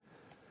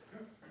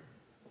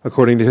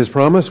According to his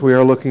promise, we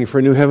are looking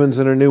for new heavens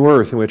and a new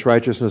earth in which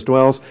righteousness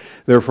dwells.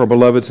 Therefore,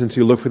 beloved, since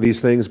you look for these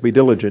things, be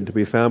diligent to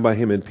be found by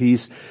him in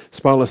peace,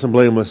 spotless and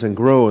blameless, and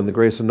grow in the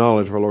grace and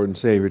knowledge of our Lord and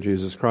Savior,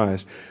 Jesus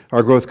Christ.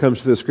 Our growth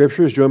comes through the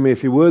Scriptures. Join me,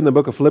 if you would, in the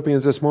book of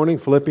Philippians this morning.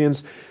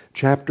 Philippians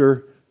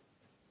chapter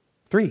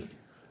 3.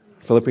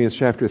 Philippians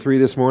chapter 3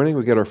 this morning.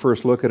 We get our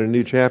first look at a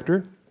new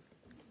chapter.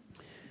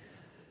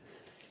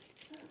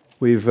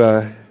 We've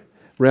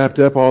wrapped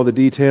up all the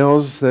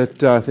details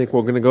that I think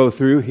we're going to go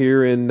through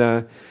here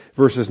in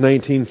verses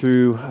 19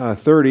 through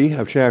 30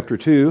 of chapter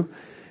 2,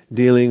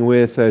 dealing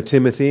with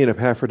Timothy and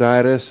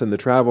Epaphroditus and the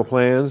travel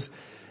plans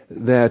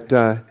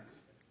that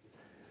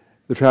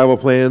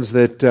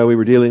we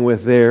were dealing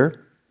with there.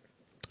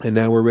 And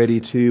now we're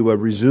ready to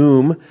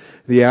resume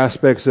the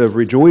aspects of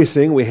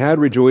rejoicing. We had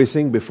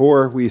rejoicing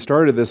before we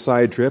started this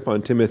side trip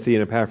on Timothy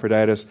and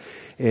Epaphroditus,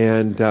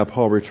 and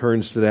Paul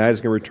returns to that.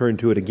 He's going to return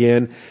to it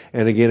again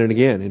and again and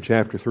again in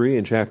chapter 3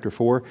 and chapter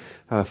 4.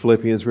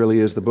 Philippians really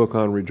is the book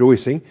on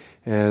rejoicing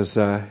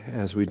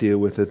as we deal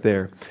with it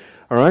there.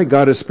 All right,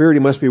 God is Spirit. He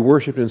must be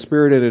worshipped in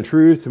spirit and in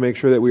truth, to make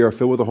sure that we are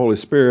filled with the Holy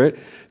Spirit,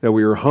 that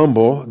we are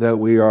humble, that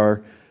we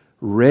are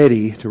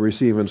ready to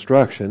receive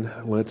instruction.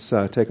 Let's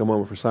take a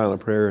moment for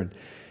silent prayer and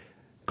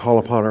call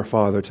upon our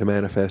Father to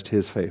manifest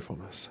His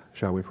faithfulness.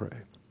 Shall we pray?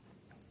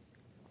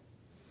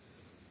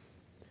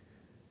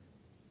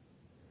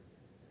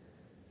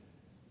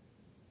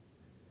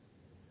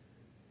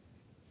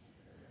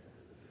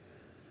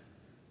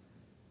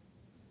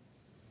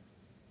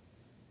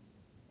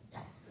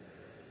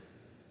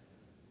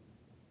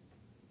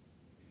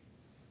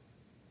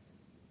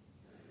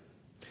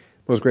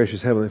 Most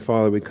gracious Heavenly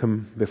Father, we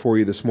come before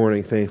you this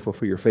morning thankful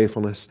for your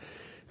faithfulness,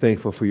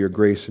 thankful for your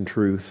grace and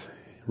truth,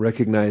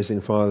 recognizing,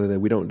 Father, that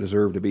we don't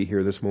deserve to be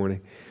here this morning,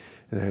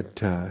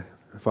 that,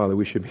 Father,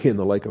 we should be in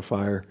the lake of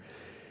fire.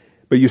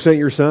 But you sent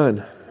your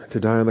Son to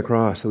die on the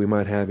cross that we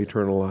might have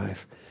eternal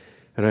life.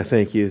 And I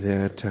thank you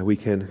that we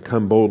can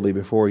come boldly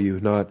before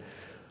you, not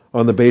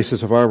on the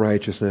basis of our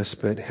righteousness,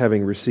 but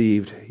having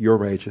received your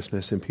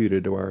righteousness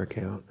imputed to our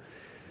account.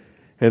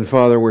 And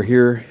Father, we're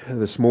here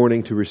this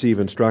morning to receive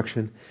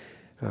instruction,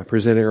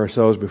 presenting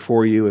ourselves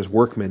before you as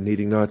workmen,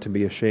 needing not to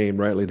be ashamed,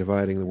 rightly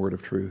dividing the word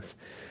of truth.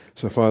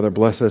 So, Father,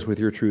 bless us with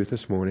your truth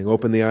this morning.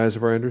 Open the eyes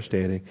of our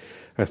understanding.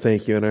 I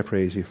thank you and I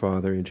praise you,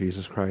 Father, in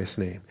Jesus Christ's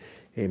name.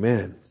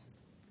 Amen.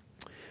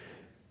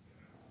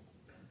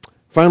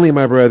 Finally,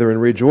 my brethren,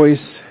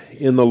 rejoice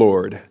in the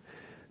Lord.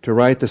 To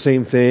write the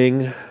same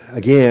thing,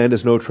 again,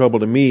 is no trouble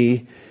to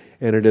me,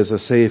 and it is a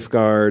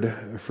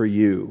safeguard for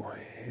you.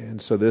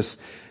 And so this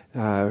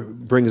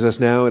brings us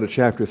now into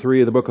chapter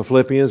 3 of the book of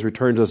Philippians,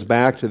 returns us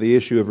back to the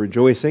issue of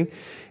rejoicing,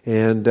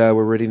 and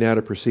we're ready now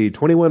to proceed.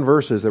 21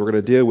 verses that we're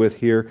going to deal with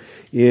here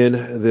in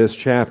this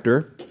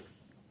chapter.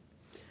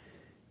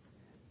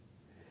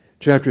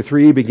 Chapter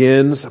 3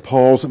 begins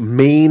Paul's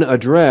main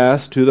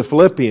address to the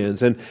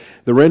Philippians, and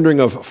the rendering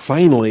of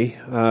finally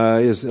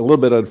is a little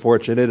bit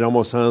unfortunate. It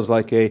almost sounds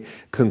like a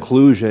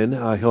conclusion.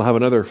 He'll have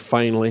another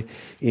finally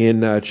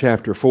in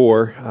chapter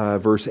 4,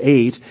 verse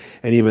 8,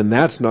 and even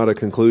that's not a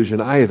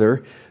conclusion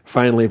either.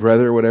 Finally,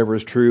 brother, whatever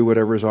is true,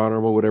 whatever is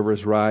honorable, whatever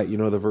is right, you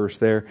know the verse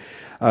there.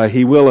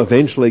 He will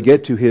eventually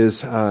get to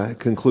his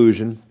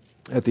conclusion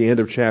at the end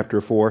of chapter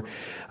 4.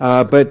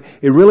 But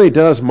it really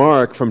does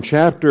mark from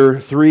chapter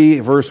 3,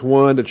 verse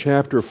 1 to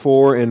chapter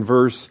 4 and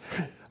verse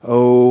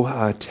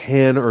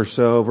 10 or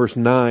so, verse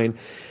 9.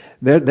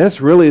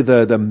 That's really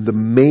the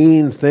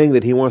main thing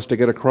that he wants to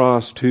get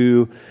across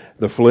to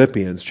the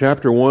Philippians.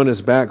 Chapter 1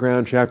 is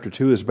background, chapter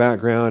 2 is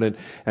background,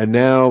 and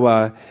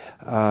now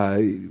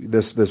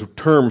this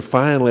term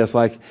finally, it's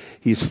like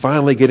he's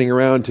finally getting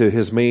around to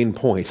his main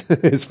point.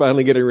 He's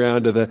finally getting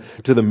around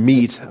to the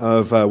meat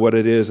of what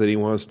it is that he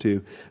wants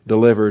to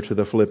deliver to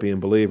the Philippian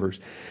believers.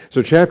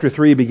 So chapter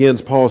 3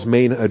 begins Paul's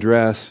main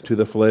address to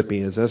the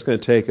Philippians. That's going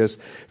to take us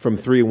from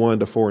 3:1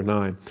 to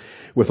 4:9.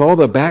 With all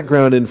the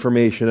background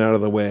information out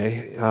of the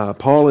way,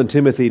 Paul and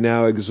Timothy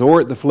now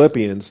exhort the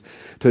Philippians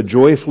to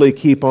joyfully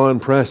keep on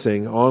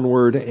pressing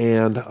onward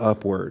and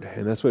upward.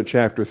 And that's what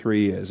chapter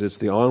 3 is. It's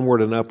the onward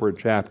and upward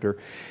chapter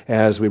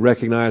as we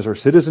recognize our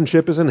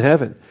citizenship is in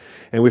heaven.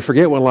 And we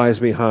forget what lies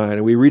behind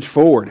and we reach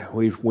forward.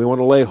 We want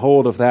to lay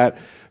hold of that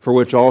for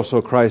which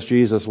also Christ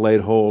Jesus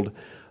laid hold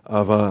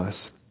of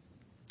us.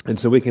 And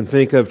so we can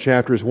think of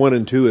chapters 1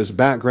 and 2 as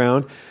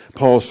background,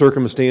 Paul's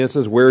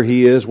circumstances, where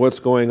he is, what's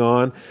going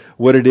on,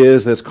 what it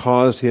is that's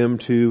caused him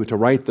to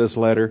write this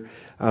letter.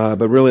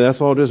 But really that's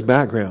all just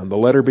background. The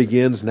letter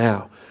begins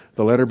now.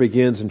 The letter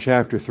begins in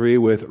chapter 3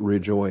 with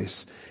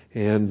rejoice.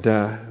 And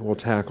we'll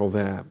tackle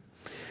that.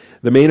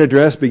 The main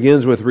address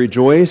begins with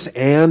rejoice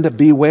and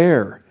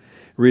beware.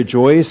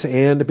 Rejoice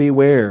and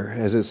beware,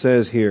 as it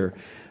says here.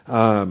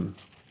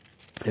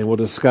 And we'll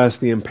discuss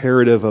the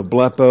imperative of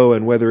blepo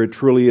and whether it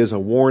truly is a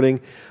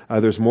warning.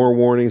 There's more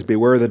warnings.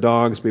 Beware the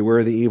dogs,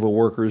 beware the evil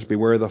workers,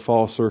 beware the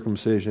false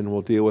circumcision.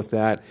 We'll deal with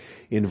that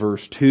in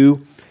verse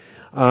 2.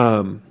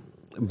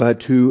 But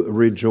to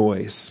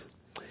rejoice.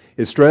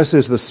 It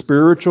stresses the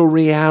spiritual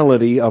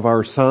reality of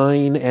our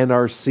sign and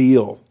our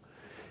seal.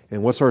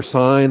 And what's our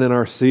sign and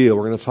our seal?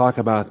 We're going to talk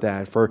about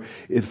that. For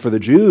the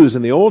Jews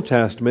in the Old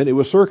Testament, it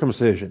was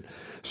circumcision.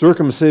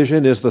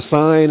 Circumcision is the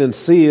sign and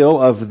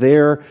seal of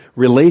their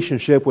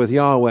relationship with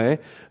Yahweh,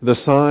 the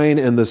sign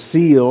and the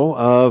seal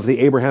of the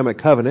Abrahamic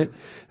covenant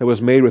that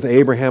was made with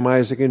Abraham,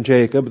 Isaac, and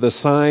Jacob, the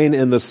sign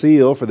and the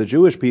seal for the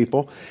Jewish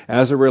people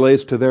as it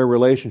relates to their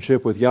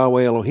relationship with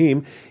Yahweh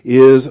Elohim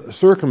is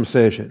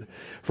circumcision.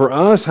 For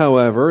us,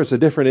 however, it's a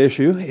different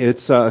issue.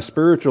 It's a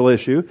spiritual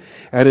issue,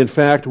 and in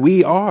fact,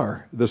 we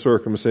are the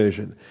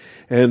circumcision.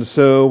 And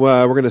so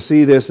we're going to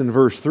see this in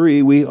verse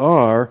 3. We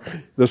are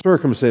the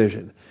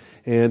circumcision.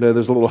 And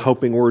there's a little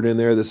helping word in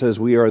there that says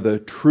we are the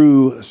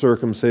true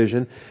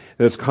circumcision.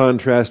 That's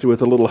contrasted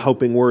with a little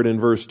helping word in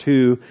verse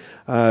 2,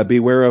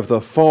 beware of the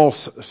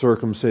false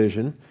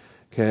circumcision.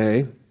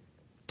 Okay?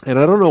 And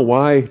I don't know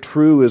why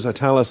true is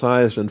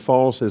italicized and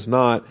false is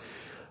not.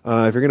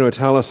 If you're going to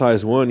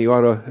italicize one, you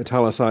ought to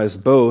italicize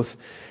both.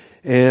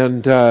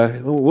 And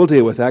we'll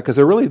deal with that because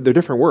they're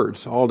different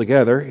words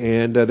altogether,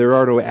 and there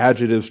are no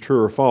adjectives,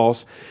 true or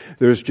false.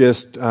 There's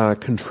just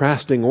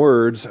contrasting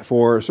words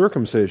for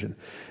circumcision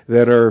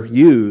that are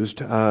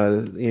used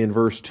in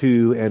verse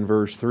 2 and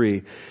verse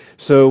 3.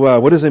 So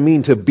what does it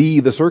mean to be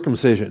the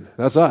circumcision?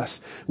 That's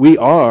us. We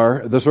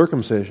are the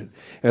circumcision.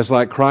 It's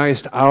like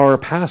Christ, our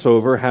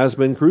Passover, has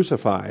been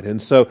crucified.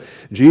 And so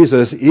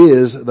Jesus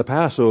is the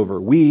Passover.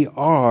 We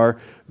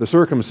are the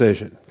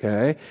circumcision.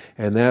 Okay?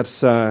 And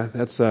that's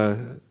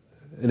an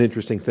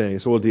interesting thing.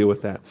 So we'll deal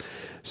with that.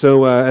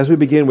 So as we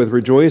begin with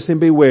rejoice and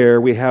beware,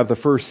 we have the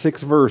first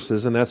 6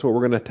 verses, and that's what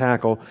we're going to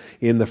tackle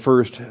in the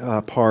first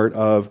part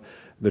of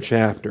the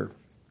chapter,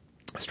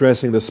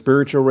 stressing the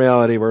spiritual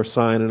reality of our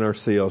sign and our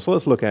seal. So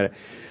let's look at it.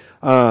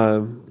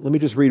 Let me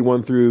just read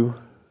 1 through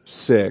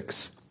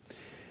 6.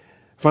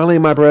 Finally,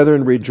 my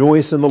brethren,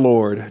 rejoice in the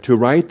Lord. To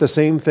write the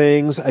same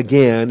things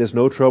again is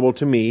no trouble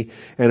to me,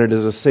 and it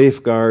is a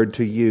safeguard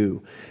to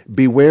you.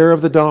 Beware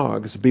of the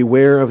dogs,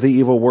 beware of the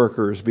evil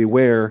workers,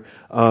 beware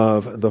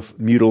of the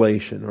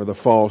mutilation or the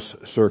false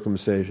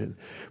circumcision.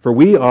 For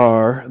we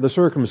are the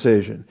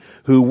circumcision,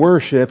 who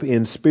worship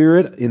in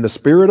the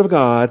Spirit of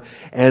God,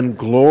 and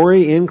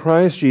glory in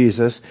Christ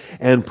Jesus,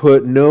 and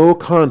put no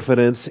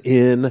confidence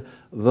in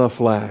the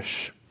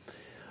flesh.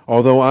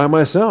 Although I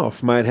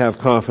myself might have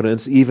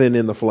confidence even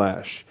in the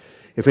flesh.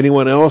 If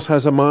anyone else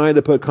has a mind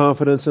to put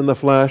confidence in the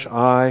flesh,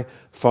 I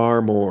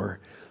far more.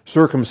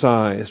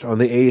 Circumcised on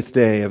the 8th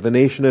day, of the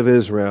nation of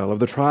Israel, of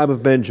the tribe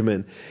of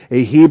Benjamin,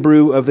 a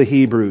Hebrew of the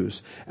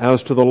Hebrews,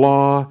 as to the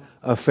law,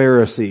 a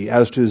Pharisee,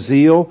 as to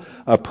zeal,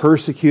 a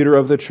persecutor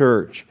of the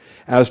church,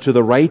 as to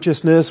the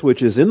righteousness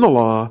which is in the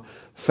law,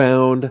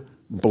 found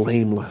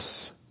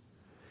blameless.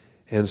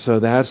 And so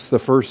that's the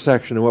first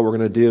section of what we're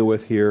going to deal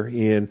with here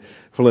in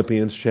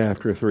Philippians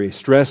chapter 3,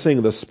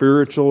 stressing the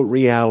spiritual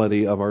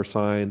reality of our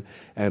sign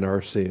and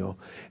our seal.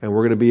 And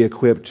we're going to be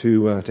equipped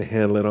to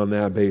handle it on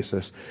that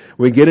basis.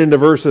 We get into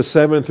verses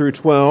 7 through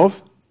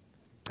 12.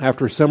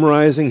 After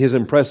summarizing his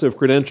impressive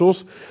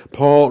credentials,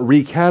 Paul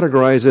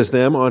recategorizes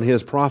them on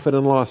his profit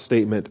and loss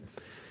statement.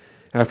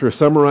 After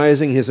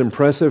summarizing his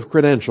impressive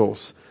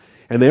credentials,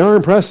 and they are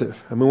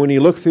impressive. I mean, when you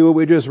look through what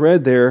we just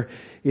read there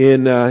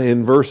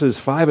in verses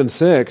 5 and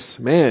 6,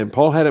 man,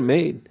 Paul had it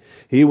made.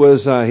 He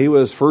was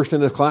first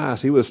in his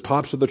class. He was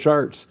tops of the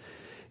charts.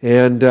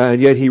 And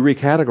yet he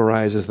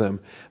recategorizes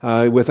them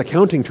with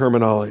accounting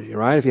terminology,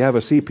 right? If you have a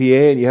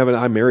CPA and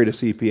I'm married a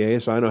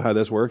CPA, so I know how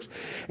this works.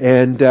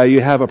 And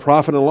you have a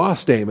profit and loss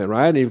statement,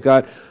 right? And you've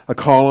got a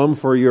column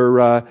for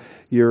your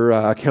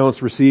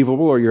accounts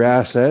receivable or your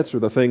assets or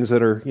the things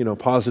that are,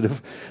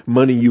 positive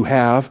money you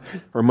have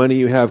or money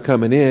you have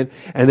coming in.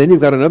 And then you've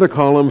got another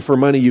column for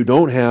money you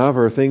don't have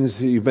or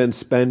things you've been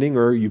spending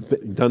or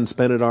you've done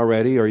spend it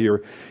already or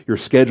you're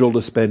scheduled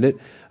to spend it.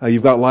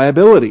 You've got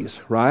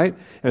liabilities, right?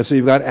 And so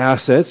you've got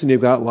assets and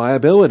you've got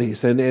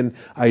liabilities. And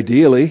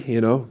ideally,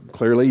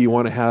 clearly you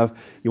want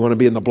to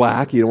be in the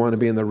black. You don't want to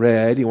be in the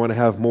red. You want to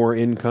have more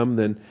income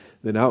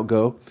than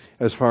outgo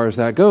as far as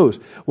that goes.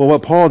 Well,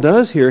 what Paul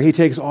does here, he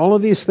takes all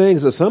of these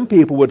things that some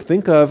people would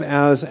think of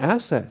as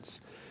assets.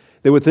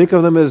 They would think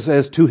of them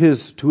as to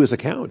his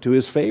account, to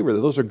his favor.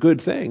 Those are good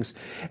things.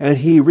 And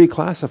he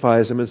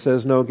reclassifies them and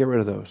says, no, get rid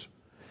of those.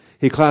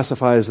 He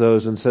classifies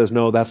those and says,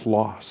 no, that's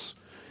loss.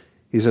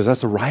 He says,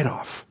 that's a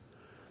write-off.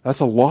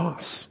 That's a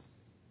loss.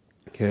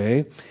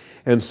 Okay?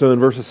 And so in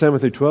verses 7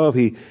 through 12,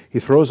 he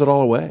throws it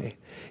all away.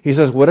 He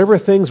says, whatever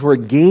things were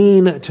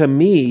gain to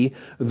me,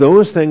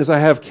 those things I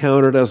have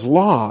counted as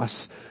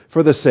loss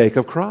for the sake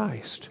of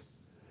Christ.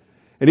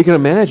 And you can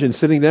imagine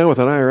sitting down with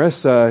an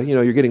IRS,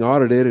 you're getting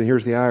audited and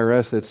here's the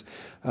IRS that's,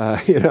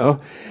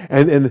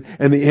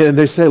 and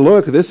they say,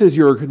 look, this is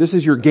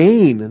your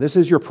gain. This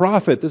is your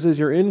profit. This is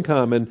your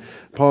income. And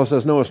Paul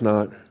says, no, it's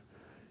not.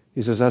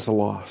 He says, that's a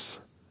loss.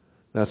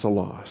 That's a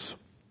loss.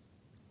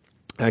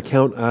 I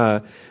count,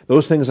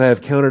 those things I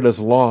have counted as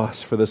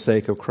loss for the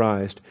sake of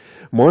Christ.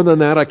 More than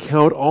that, I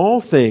count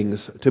all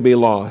things to be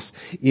loss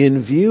in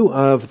view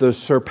of the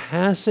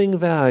surpassing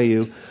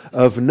value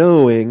of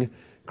knowing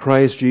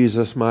Christ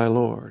Jesus my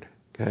Lord.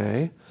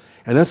 Okay?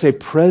 And that's a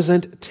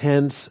present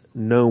tense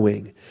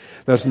knowing.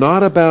 That's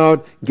not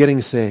about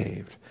getting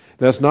saved.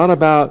 That's not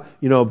about,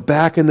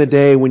 back in the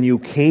day when you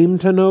came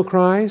to know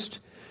Christ.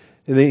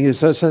 And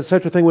such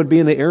a thing would be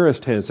in the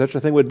aorist tense. Such a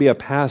thing would be a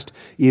past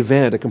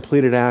event, a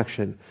completed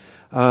action.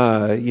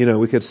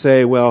 We could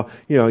say,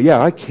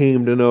 I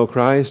came to know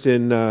Christ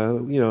in,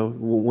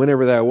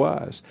 whenever that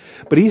was.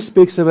 But he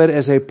speaks of it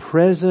as a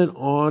present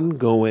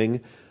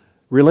ongoing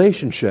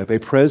relationship, a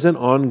present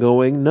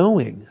ongoing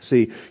knowing.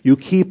 See, you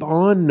keep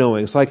on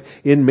knowing. It's like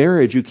in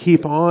marriage, you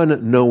keep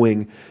on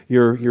knowing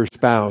your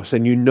spouse,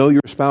 and you know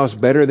your spouse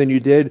better than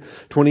you did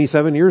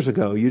 27 years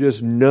ago. You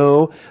just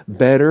know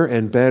better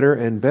and better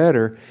and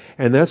better.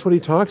 And that's what he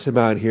talks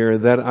about here,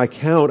 that I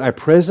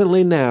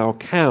presently now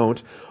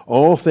count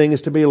all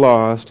things to be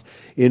lost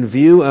in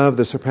view of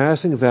the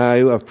surpassing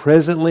value of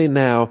presently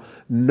now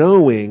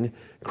knowing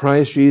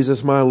Christ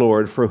Jesus my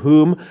Lord, for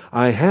whom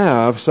I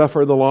have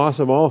suffered the loss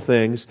of all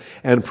things,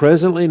 and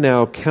presently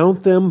now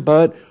count them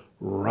but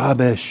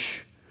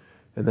rubbish.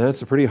 And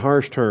that's a pretty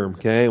harsh term,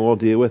 okay? And we'll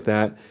deal with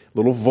that. A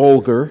little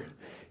vulgar.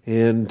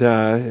 And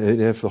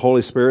if the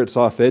Holy Spirit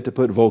saw fit to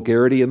put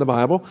vulgarity in the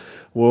Bible,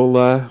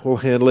 we'll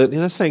handle it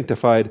in a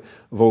sanctified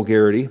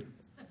vulgarity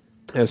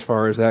as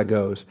far as that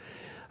goes.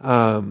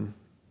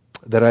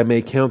 That I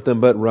may count them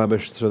but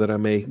rubbish, so that I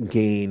may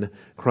gain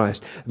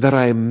Christ. That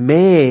I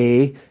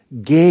may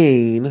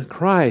gain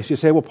Christ. You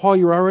say, well, Paul,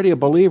 you're already a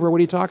believer. What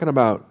are you talking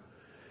about?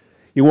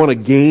 You want to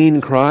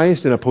gain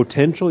Christ in a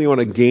potential? You want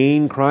to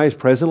gain Christ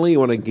presently? You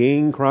want to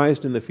gain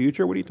Christ in the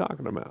future? What are you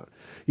talking about?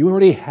 You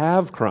already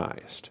have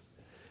Christ.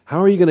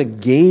 How are you going to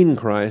gain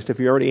Christ if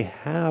you already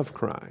have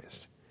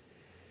Christ?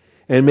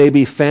 And may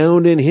be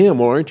found in Him.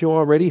 Well, aren't you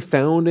already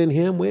found in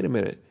Him? Wait a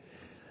minute.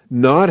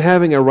 Not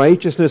having a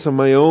righteousness of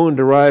my own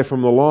derived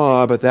from the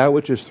law, but that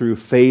which is through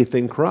faith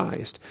in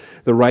Christ.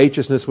 The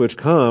righteousness which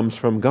comes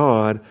from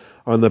God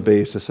on the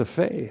basis of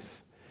faith.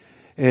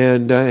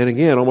 And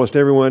again, almost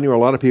everyone, a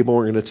lot of people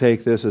are going to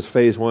take this as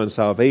phase one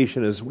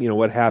salvation, as,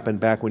 what happened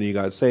back when you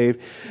got saved.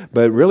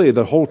 But really,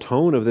 the whole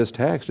tone of this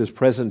text is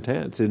present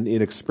tense,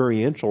 in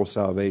experiential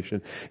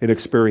salvation, in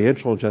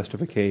experiential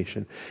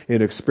justification,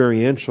 in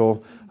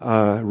experiential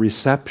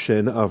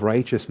reception of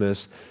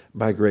righteousness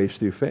by grace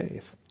through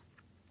faith.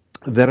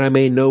 That I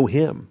may know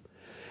Him,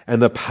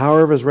 and the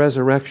power of His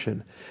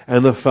resurrection,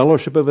 and the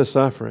fellowship of His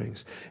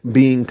sufferings,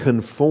 being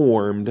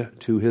conformed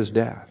to His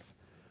death.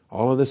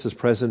 All of this is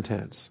present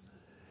tense.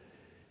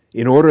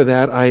 In order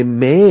that I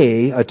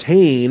may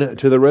attain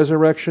to the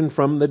resurrection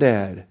from the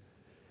dead.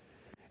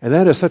 And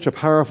that is such a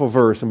powerful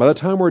verse. And by the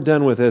time we're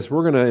done with this,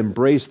 we're going to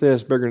embrace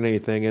this bigger than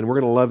anything, and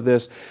we're going to love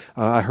this.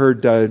 I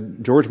heard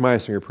George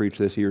Meisinger preach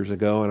this years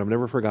ago, and I've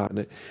never forgotten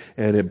it.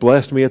 And it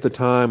blessed me at the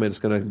time, and it's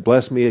going to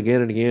bless me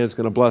again and again. It's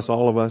going to bless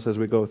all of us as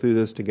we go through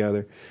this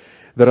together.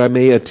 That I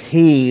may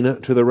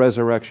attain to the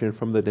resurrection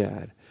from the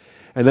dead.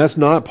 And that's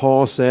not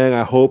Paul saying,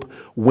 I hope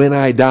when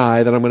I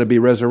die that I'm going to be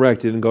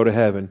resurrected and go to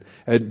heaven.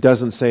 It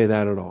doesn't say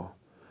that at all.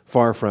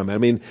 Far from it. I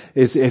mean,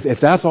 if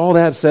that's all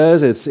that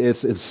says,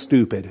 it's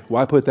stupid.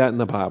 Why put that in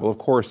the Bible? Of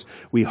course,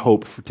 we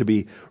hope to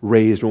be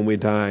raised when we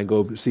die and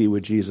go see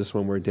with Jesus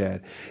when we're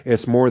dead.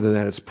 It's more than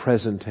that. It's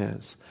present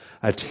tense.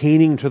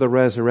 Attaining to the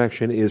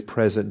resurrection is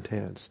present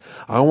tense.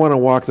 I want to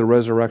walk the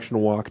resurrection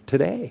walk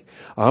today.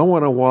 I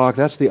want to walk,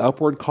 that's the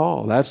upward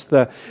call. That's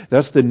the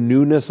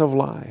newness of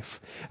life.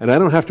 And I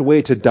don't have to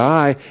wait to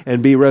die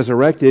and be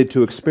resurrected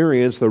to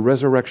experience the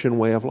resurrection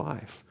way of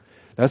life.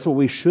 That's what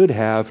we should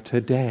have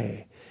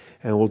today.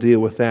 And we'll deal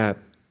with that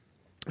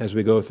as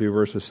we go through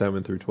verses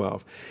 7 through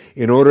 12.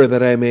 In order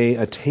that I may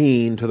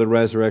attain to the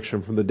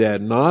resurrection from the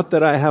dead. Not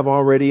that I have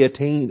already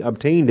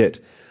obtained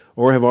it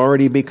or have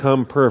already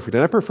become perfect.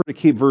 And I prefer to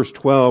keep verse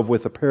 12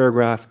 with a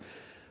paragraph.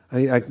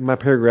 My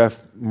paragraph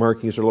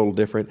markings are a little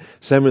different.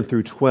 7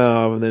 through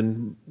 12, and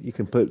then you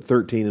can put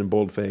 13 in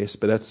boldface,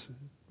 but that's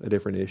a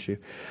different issue.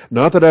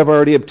 Not that I've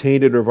already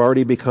obtained it or have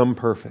already become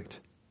perfect,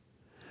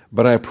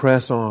 but I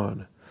press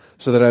on,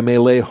 so that I may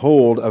lay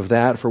hold of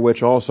that for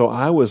which also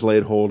I was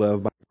laid hold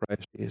of by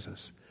Christ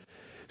Jesus.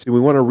 See,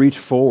 we want to reach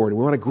forward.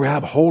 We want to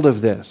grab hold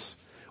of this.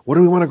 What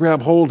do we want to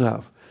grab hold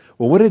of?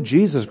 Well, what did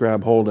Jesus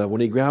grab hold of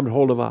when He grabbed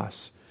hold of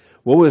us?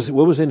 What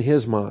was in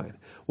His mind?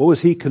 What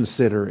was He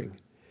considering?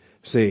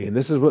 See, and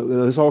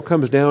this all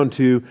comes down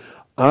to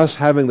us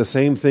having the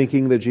same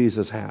thinking that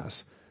Jesus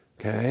has.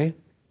 Okay?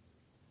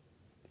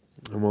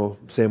 And we'll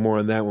say more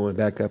on that when we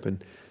back up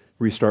and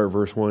restart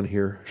verse 1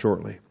 here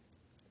shortly.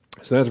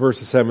 So that's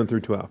verses 7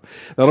 through 12.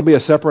 That'll be a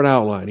separate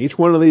outline. Each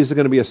one of these is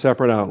going to be a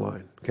separate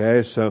outline.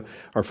 Okay, so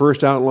our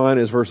first outline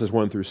is verses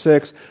 1 through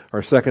 6.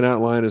 Our second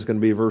outline is going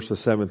to be verses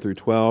 7 through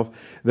 12.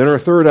 Then our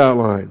third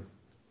outline.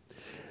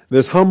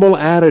 This humble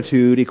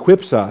attitude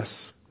equips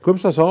us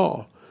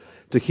all,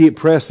 to keep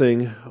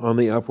pressing on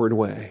the upward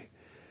way.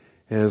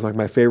 And it's like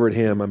my favorite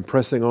hymn, I'm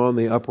pressing on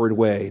the upward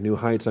way. New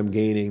heights I'm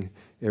gaining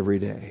every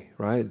day,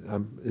 right?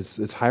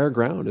 It's higher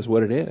ground is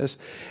what it is.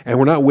 And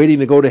we're not waiting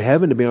to go to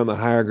heaven to be on the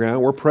higher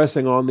ground. We're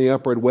pressing on the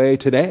upward way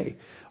today,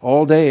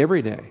 all day,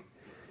 every day.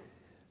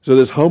 So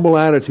this humble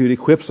attitude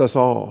equips us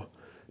all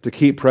to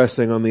keep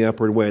pressing on the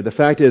upward way. The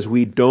fact is,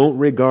 we don't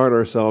regard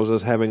ourselves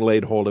as having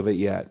laid hold of it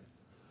yet.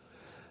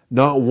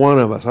 Not one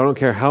of us. I don't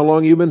care how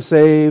long you've been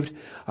saved.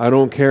 I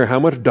don't care how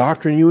much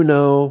doctrine you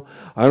know.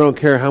 I don't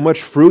care how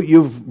much fruit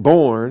you've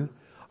borne.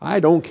 I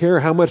don't care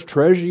how much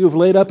treasure you've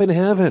laid up in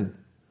heaven.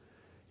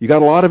 You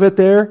got a lot of it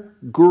there?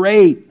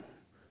 Great.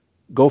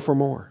 Go for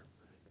more.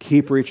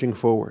 Keep reaching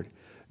forward.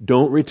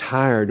 Don't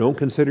retire. Don't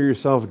consider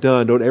yourself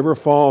done. Don't ever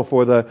fall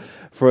for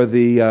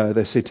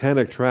the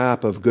satanic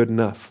trap of good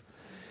enough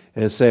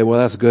and say, well,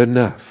 that's good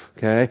enough.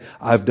 Okay?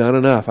 I've done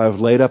enough.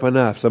 I've laid up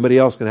enough. Somebody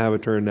else can have a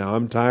turn now.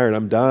 I'm tired.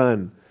 I'm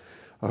done.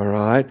 All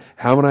right?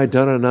 Haven't I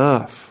done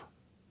enough?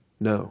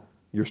 No.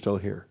 You're still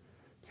here.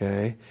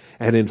 Okay?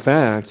 And in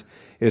fact,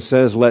 it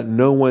says, let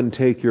no one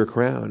take your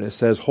crown. It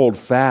says, hold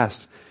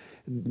fast.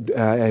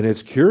 And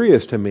it's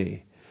curious to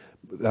me.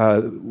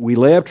 We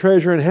lay up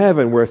treasure in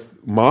heaven where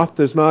moth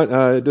does not,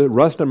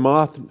 rust and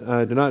moth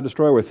do not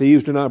destroy, where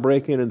thieves do not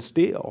break in and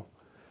steal.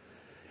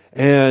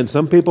 And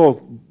some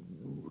people,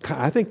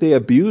 I think they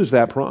abuse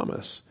that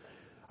promise.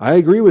 I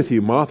agree with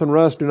you. Moth and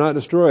rust do not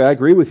destroy. I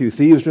agree with you.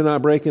 Thieves do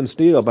not break and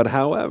steal. But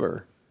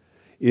however,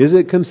 is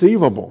it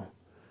conceivable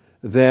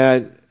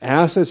that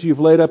assets you've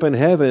laid up in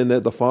heaven,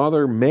 that the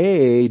Father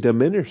may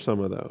diminish some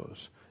of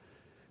those?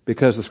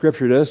 Because the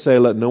Scripture does say,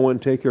 let no one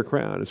take your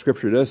crown. The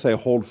Scripture does say,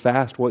 hold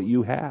fast what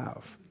you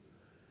have.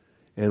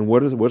 And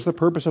what's the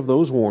purpose of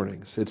those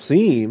warnings? It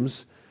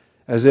seems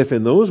as if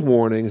in those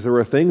warnings there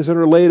are things that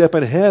are laid up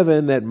in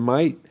heaven that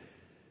might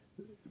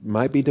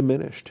be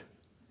diminished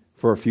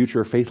for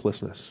future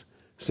faithlessness.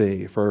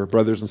 See, for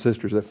brothers and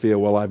sisters that feel,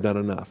 well, I've done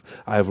enough.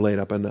 I've laid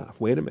up enough.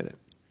 Wait a minute.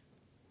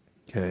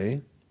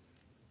 Okay?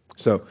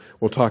 So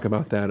we'll talk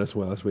about that as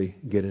well as we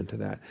get into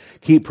that.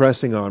 Keep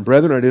pressing on.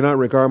 Brethren, I do not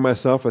regard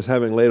myself as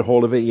having laid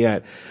hold of it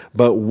yet.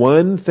 But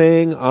one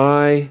thing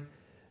I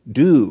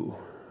do,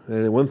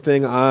 and one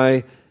thing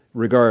I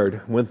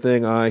regard, one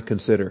thing I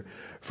consider,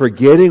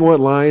 forgetting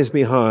what lies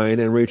behind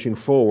and reaching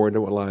forward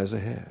to what lies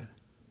ahead.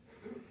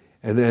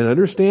 And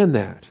understand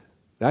that.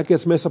 That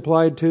gets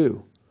misapplied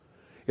too.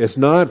 It's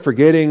not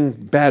forgetting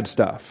bad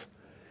stuff.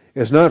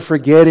 It's not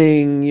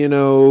forgetting,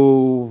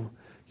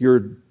 your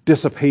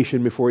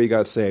dissipation before you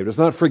got saved. It's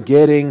not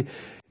forgetting,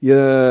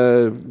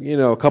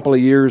 a couple of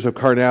years of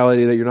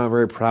carnality that you're not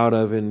very proud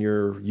of in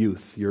your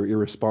youth, your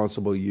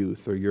irresponsible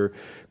youth, or your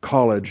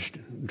college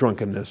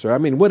drunkenness, or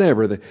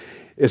whatever.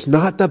 It's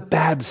not the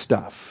bad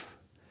stuff.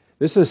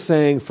 This is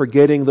saying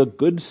forgetting the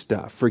good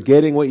stuff,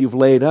 forgetting what you've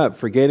laid up,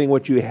 forgetting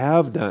what you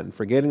have done,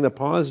 forgetting the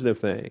positive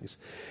things.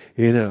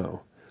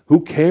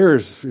 Who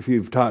cares if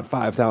you've taught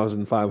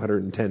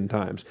 5,510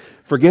 times?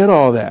 Forget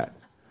all that.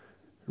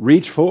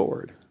 Reach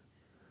forward.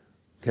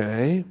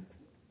 Okay?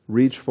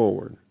 Reach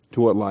forward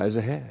to what lies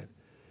ahead.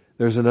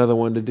 There's another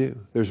one to do.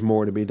 There's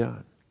more to be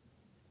done.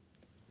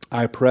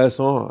 I press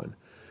on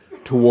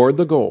toward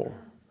the goal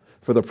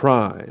for the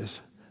prize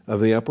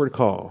of the upward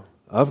call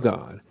of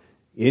God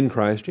in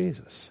Christ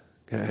Jesus.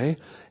 Okay?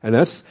 And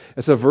it's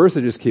a verse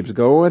that just keeps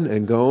going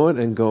and going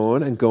and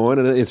going and going,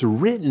 and it's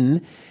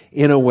written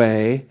in a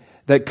way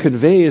that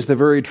conveys the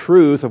very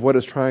truth of what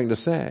it's trying to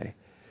say.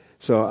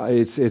 So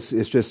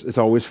it's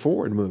always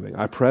forward moving.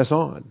 I press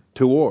on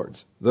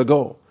towards the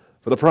goal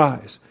for the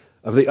prize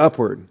of the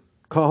upward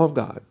call of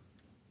God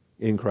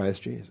in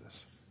Christ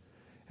Jesus.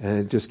 And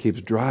it just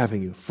keeps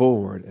driving you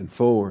forward and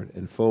forward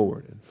and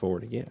forward and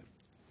forward again.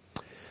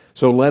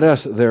 So let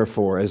us,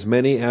 therefore, as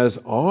many as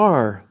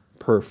are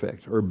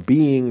perfect or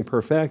being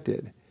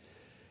perfected,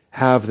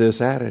 have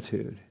this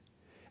attitude.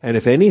 And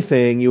if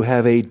anything, you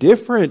have a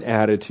different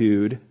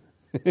attitude,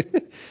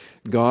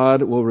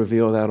 God will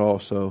reveal that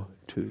also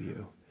to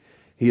you.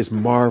 He is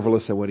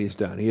marvelous at what He's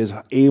done. He is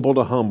able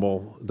to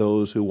humble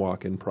those who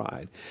walk in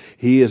pride.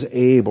 He is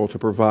able to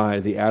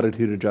provide the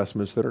attitude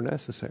adjustments that are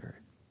necessary.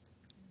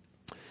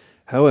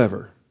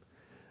 However,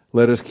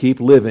 let us keep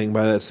living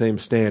by that same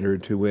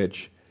standard to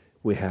which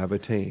we have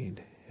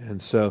attained.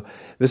 And so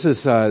this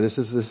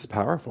is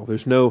powerful.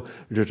 There's no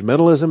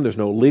judgmentalism. There's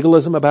no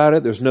legalism about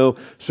it. There's no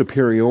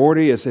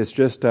superiority. It's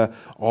just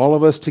all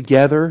of us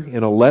together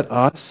in a let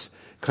us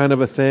kind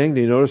of a thing.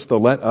 Do you notice the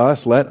let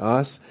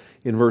us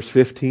in verse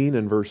 15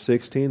 and verse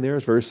 16 there?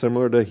 It's very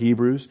similar to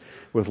Hebrews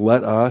with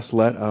let us.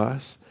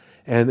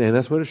 And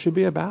that's what it should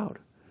be about.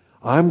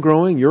 I'm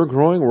growing, you're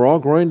growing, we're all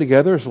growing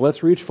together, so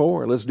let's reach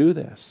forward. Let's do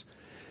this.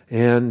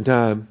 And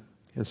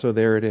so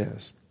there it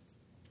is.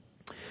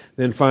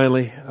 Then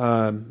finally,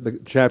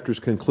 the chapter's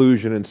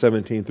conclusion in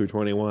 17 through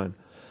 21.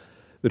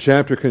 The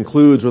chapter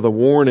concludes with a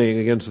warning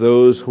against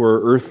those who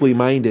are earthly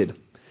minded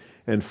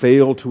and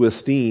fail to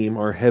esteem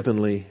our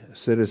heavenly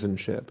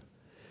citizenship.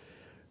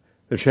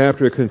 The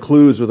chapter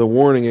concludes with a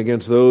warning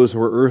against those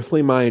who are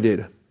earthly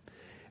minded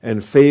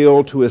and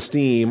fail to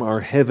esteem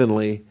our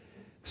heavenly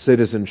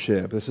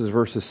citizenship. This is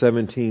verses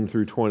 17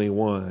 through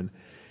 21.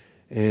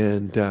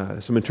 And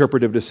some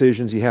interpretive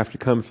decisions you have to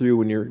come through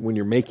when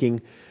you're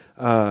making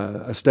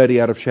a study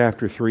out of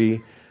chapter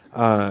 3.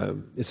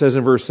 It says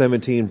in verse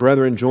 17,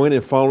 "Brethren, join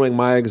in following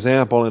my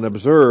example and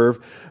observe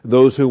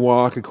those who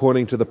walk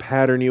according to the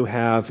pattern you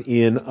have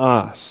in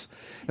us."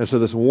 And so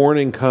this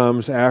warning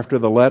comes after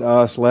the let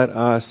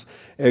us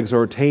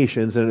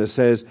exhortations, and it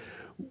says,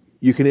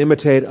 you can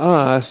imitate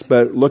us,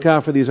 but look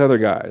out for these other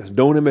guys.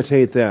 Don't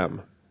imitate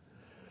them.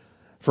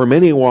 For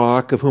many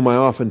walk, of whom I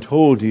often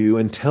told you,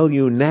 and tell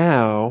you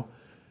now,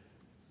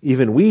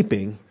 even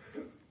weeping,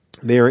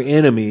 they are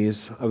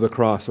enemies of the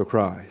cross of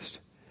Christ.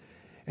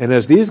 And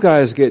as these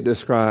guys get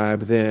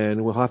described,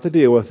 then we'll have to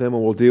deal with them,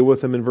 and we'll deal with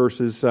them in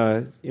verses,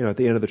 at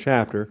the end of the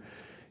chapter,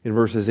 in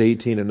verses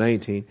 18 and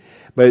 19.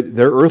 But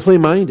they're earthly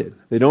minded.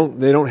 They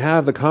don't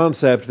have the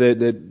concept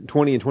that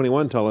 20 and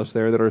 21 tell us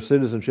there, that our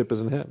citizenship is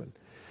in heaven.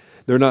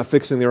 They're not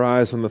fixing their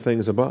eyes on the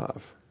things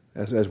above,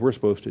 as we're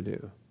supposed to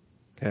do.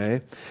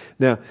 Okay?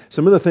 Now,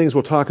 some of the things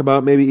we'll talk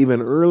about maybe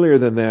even earlier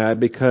than that,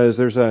 because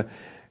there's a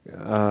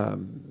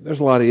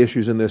lot of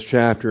issues in this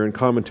chapter, and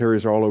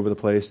commentaries are all over the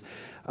place.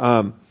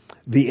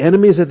 The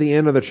enemies at the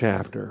end of the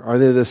chapter, are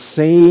they the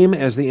same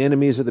as the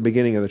enemies at the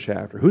beginning of the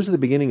chapter? Who's at the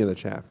beginning of the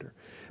chapter?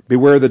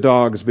 Beware the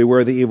dogs,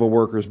 beware the evil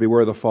workers,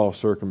 beware the false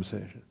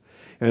circumcision.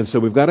 And so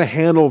we've got to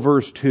handle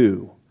verse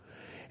 2.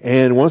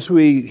 And once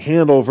we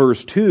handle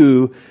verse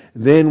 2,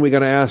 then we got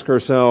to ask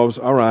ourselves,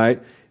 all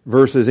right,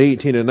 verses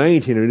 18 and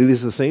 19, are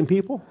these the same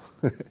people?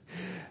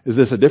 Is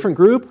this a different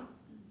group?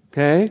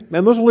 Okay?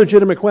 And those are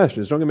legitimate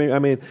questions. Don't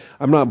get me,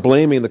 I'm not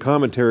blaming the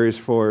commentaries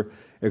for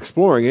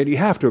exploring it. You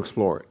have to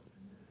explore it.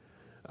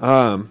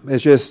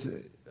 It's just,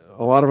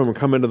 a lot of them are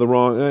coming to the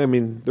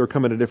wrong, they're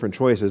coming to different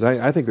choices.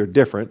 I think they're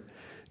different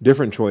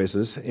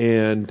choices.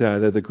 And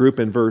the group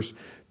in verse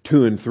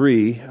 2 and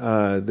 3,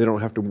 they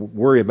don't have to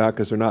worry about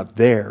because they're not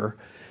there.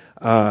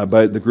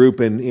 But the group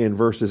in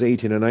verses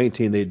 18 and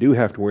 19, they do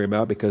have to worry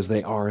about because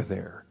they are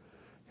there.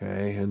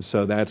 Okay? And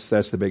so that's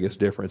the biggest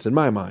difference in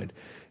my mind.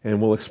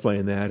 And we'll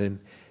explain that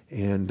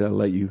and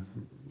let you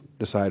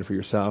decide for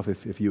yourself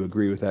if you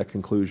agree with that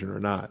conclusion or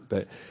not.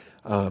 But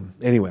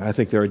anyway, I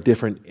think they're a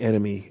different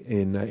enemy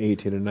in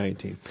 18 and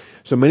 19.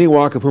 So many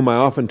walk, of whom I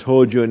often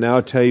told you and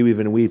now tell you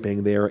even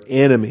weeping, they are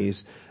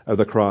enemies of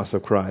the cross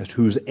of Christ,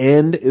 whose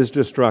end is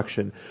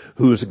destruction,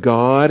 whose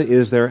God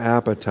is their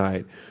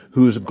appetite,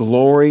 whose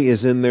glory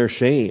is in their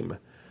shame,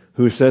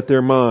 who set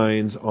their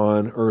minds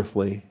on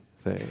earthly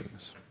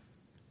things.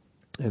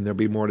 And there'll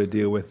be more to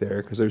deal with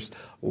there, because there's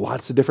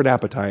lots of different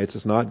appetites.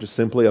 It's not just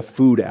simply a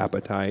food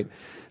appetite.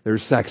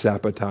 There's sex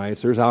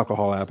appetites, there's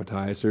alcohol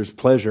appetites, there's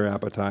pleasure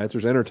appetites,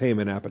 there's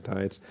entertainment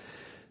appetites.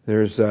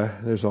 There's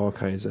all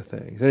kinds of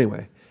things.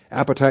 Anyway,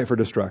 appetite for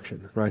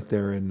destruction, right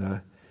there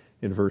in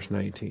verse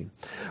 19.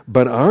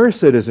 But our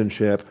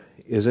citizenship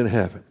is in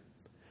heaven.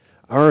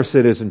 Our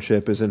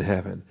citizenship is in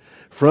heaven,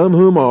 from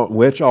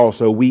which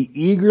also we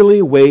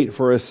eagerly wait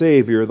for a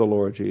Savior, the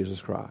Lord Jesus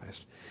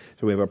Christ.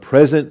 So we have a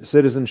present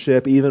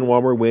citizenship even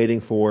while we're waiting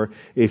for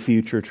a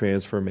future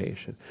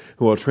transformation,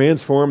 who will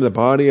transform the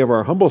body of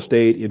our humble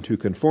state into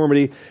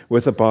conformity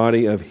with the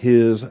body of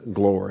His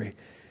glory,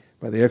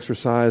 by the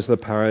exercise of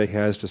the power He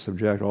has to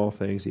subject all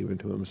things even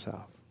to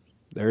Himself.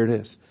 There it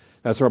is.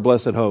 That's our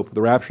blessed hope,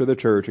 the rapture of the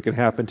church. It can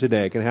happen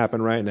today. It can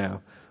happen right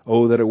now.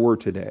 Oh, that it were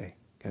today.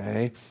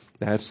 Okay?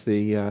 That's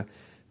the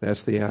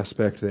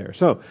aspect there.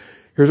 So,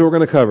 here's what we're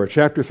going to cover.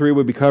 Chapter 3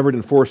 will be covered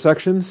in 4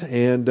 sections,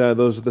 and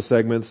those are the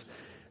segments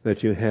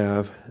that you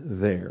have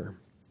there.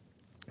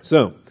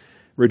 So,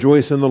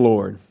 rejoice in the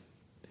Lord.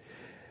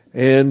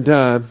 And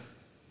I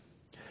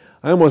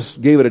almost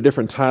gave it a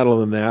different title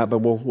than that, but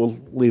we'll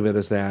leave it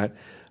as that.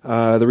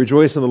 The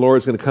rejoice in the Lord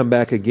is going to come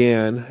back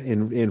again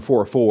in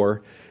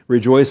 4:4.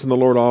 Rejoice in the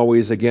Lord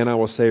always. Again, I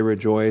will say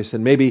rejoice.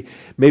 And maybe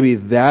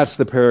that's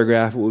the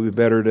paragraph. It would be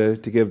better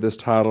to give this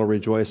title,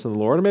 Rejoice in the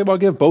Lord. Or maybe I'll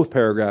give both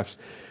paragraphs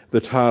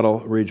the title,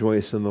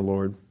 Rejoice in the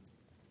Lord.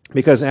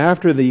 Because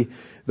after the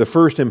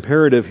first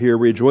imperative here,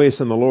 rejoice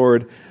in the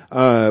Lord,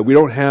 we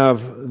don't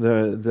have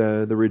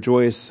the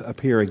rejoice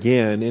appear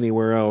again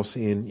anywhere else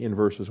in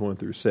verses 1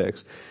 through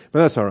 6. But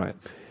that's all right.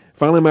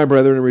 Finally, my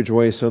brethren,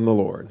 rejoice in the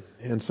Lord.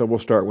 And so we'll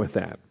start with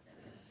that.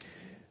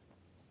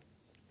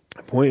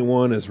 Point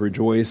 1 is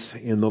rejoice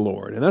in the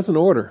Lord. And that's an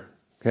order.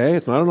 Okay?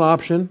 It's not an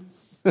option.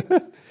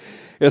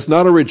 It's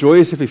not a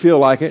rejoice if you feel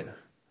like it.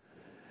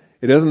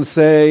 It doesn't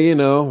say,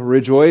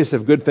 rejoice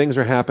if good things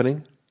are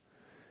happening.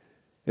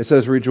 It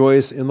says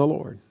rejoice in the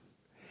Lord.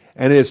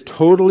 And it is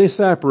totally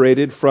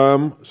separated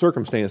from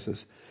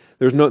circumstances.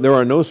 There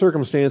are no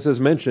circumstances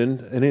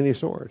mentioned in any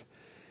sort.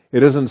 It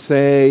doesn't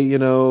say,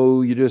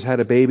 you just had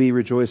a baby,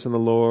 rejoice in the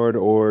Lord,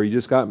 or you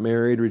just got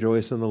married,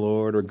 rejoice in the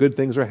Lord, or good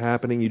things are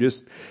happening, you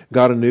just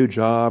got a new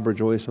job,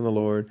 rejoice in the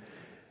Lord.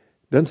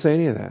 It doesn't say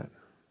any of that.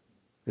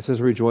 It says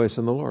rejoice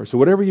in the Lord. So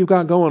whatever you've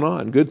got going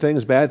on, good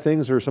things, bad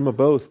things, or some of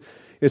both,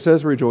 it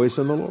says rejoice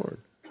in the Lord.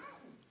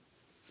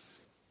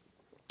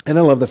 And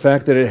I love the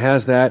fact that it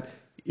has that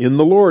in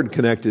the Lord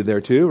connected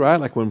there too, right?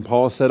 Like when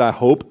Paul said, I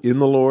hope in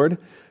the Lord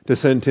to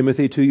send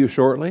Timothy to you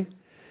shortly.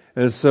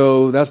 And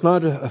so that's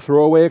not a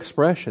throwaway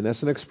expression.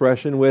 That's an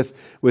expression with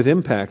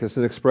impact. It's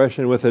an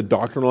expression with a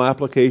doctrinal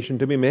application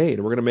to be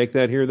made. We're going to make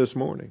that here this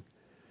morning.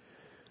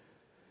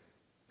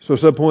 So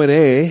subpoint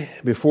A,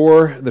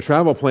 before the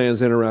travel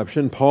plans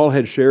interruption, Paul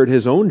had shared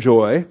his own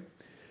joy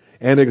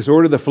and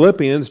exhorted the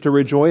Philippians to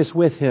rejoice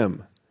with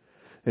him.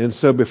 And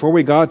so before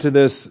we got to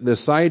this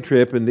side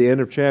trip in the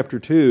end of chapter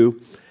 2,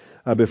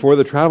 before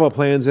the travel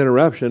plans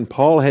interruption,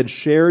 Paul had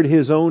shared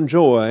his own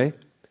joy,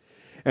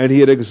 and he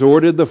had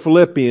exhorted the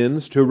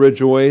Philippians to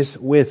rejoice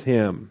with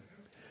him.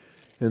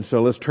 And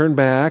so let's turn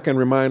back and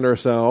remind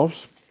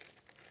ourselves.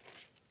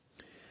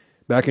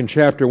 Back in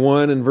chapter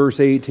 1 and verse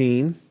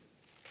 18,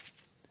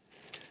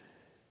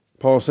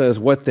 Paul says,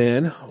 "What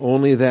then?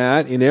 Only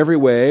that in every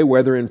way,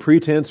 whether in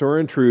pretense or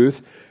in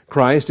truth,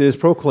 Christ is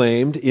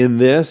proclaimed. In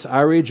this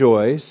I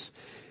rejoice.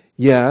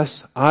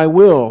 Yes, I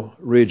will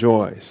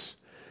rejoice."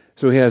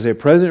 So he has a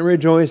present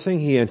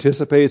rejoicing, he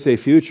anticipates a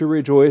future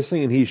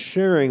rejoicing, and he's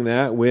sharing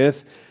that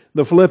with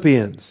the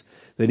Philippians.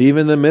 That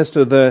even in the midst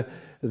of the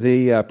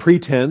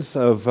pretense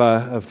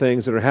of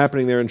things that are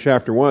happening there in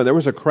chapter 1, there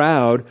was a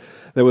crowd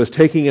that was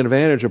taking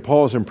advantage of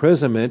Paul's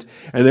imprisonment,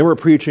 and they were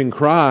preaching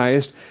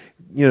Christ,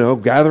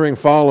 gathering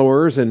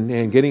followers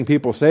and getting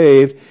people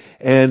saved,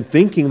 and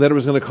thinking that it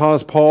was going to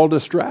cause Paul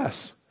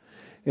distress.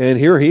 And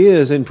here he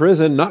is in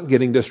prison, not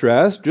getting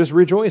distressed, just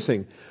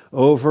rejoicing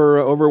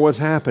over what's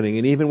happening.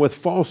 And even with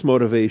false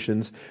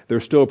motivations, they're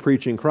still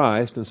preaching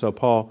Christ, and so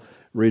Paul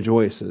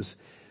rejoices.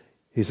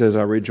 He says,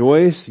 "I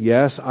rejoice,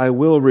 yes, I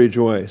will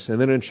rejoice." And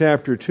then in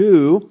chapter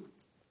 2,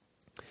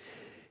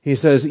 he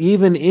says,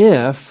 even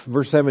if,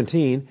 verse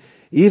 17,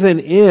 "Even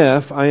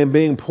if I am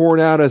being poured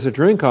out as a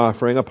drink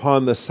offering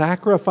upon the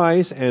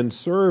sacrifice and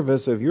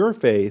service of your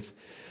faith,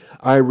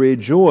 I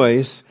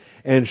rejoice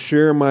and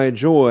share my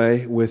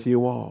joy with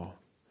you all."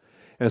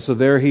 And so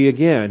there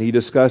he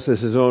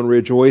discusses his own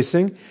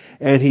rejoicing,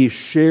 and he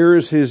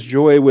shares his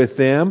joy with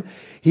them.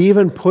 He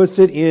even puts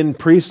it in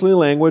priestly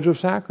language of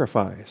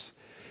sacrifice.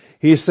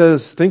 He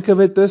says, think of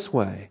it this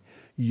way.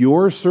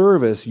 Your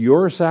service,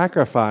 your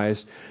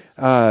sacrifice,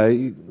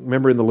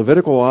 remember in the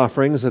Levitical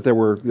offerings that there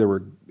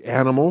were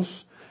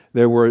animals,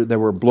 there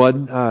were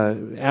blood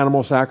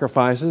animal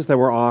sacrifices that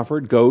were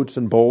offered, goats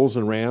and bulls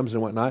and rams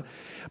and whatnot.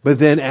 But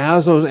then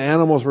as those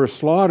animals were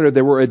slaughtered,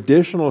 there were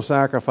additional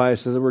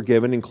sacrifices that were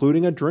given,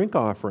 including a drink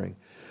offering.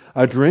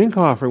 A drink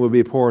offering would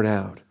be poured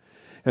out.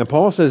 And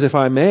Paul says, if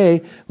I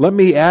may, let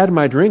me add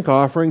my drink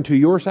offering to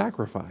your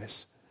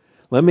sacrifice.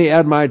 Let me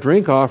add my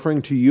drink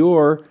offering to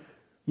your,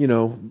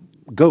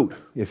 goat,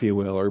 if you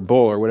will, or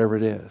bull, or whatever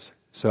it is.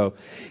 So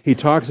he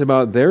talks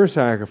about their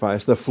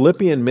sacrifice. The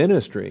Philippian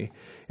ministry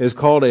is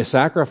called a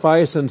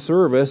sacrifice and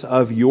service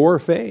of your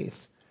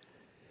faith.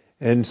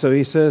 And so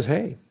he says,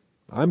 hey,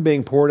 I'm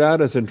being poured out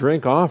as a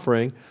drink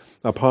offering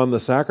upon the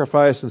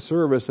sacrifice and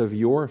service of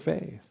your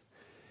faith.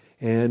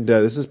 And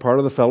this is part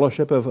of the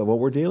fellowship of what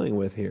we're dealing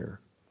with here.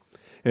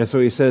 And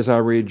so he says, I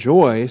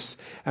rejoice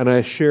and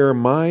I share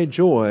my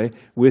joy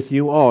with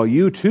you all.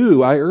 You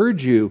too, I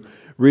urge you,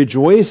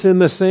 rejoice in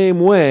the same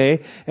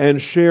way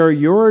and share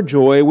your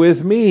joy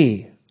with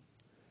me.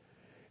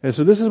 And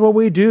so this is what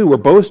we do. We're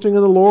boasting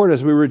in the Lord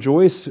as we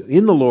rejoice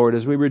in the Lord,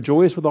 as we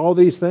rejoice with all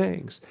these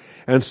things.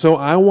 And so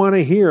I want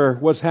to hear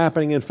what's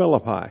happening in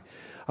Philippi.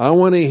 I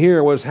want to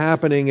hear what's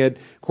happening at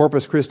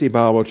Corpus Christi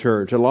Bible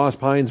Church, at Lost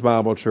Pines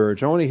Bible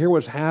Church. I want to hear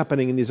what's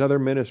happening in these other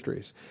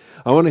ministries.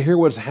 I want to hear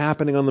what's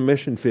happening on the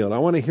mission field. I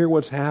want to hear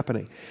what's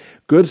happening.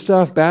 Good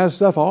stuff, bad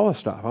stuff, all the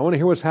stuff. I want to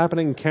hear what's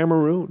happening in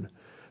Cameroon.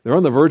 They're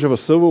on the verge of a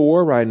civil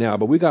war right now,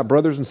 but we got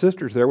brothers and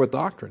sisters there with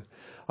doctrine.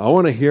 I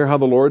want to hear how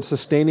the Lord's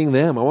sustaining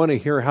them. I want to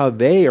hear how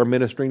they are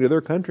ministering to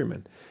their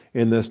countrymen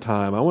in this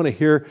time. I want to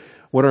hear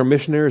what our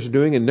missionaries are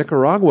doing in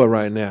Nicaragua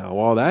right now.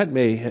 While that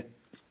may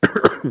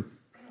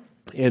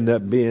end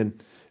up being,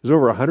 there's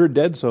over 100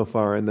 dead so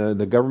far in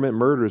the government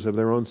murders of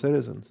their own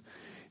citizens.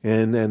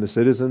 And the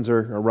citizens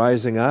are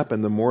rising up,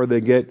 and the more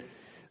they get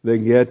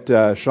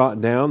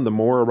shot down, the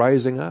more are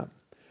rising up.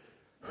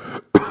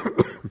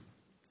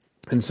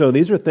 And so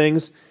these are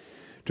things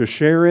to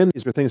share in,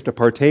 these are things to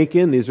partake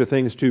in, these are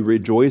things to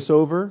rejoice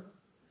over.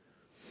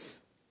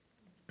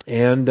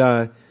 And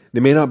they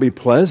may not be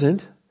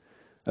pleasant.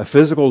 A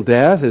physical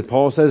death, as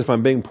Paul says, if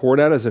I'm being poured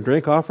out as a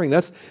drink offering,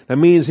 that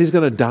means he's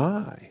going to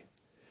die.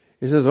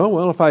 He says, oh,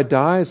 well, if I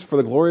die, it's for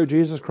the glory of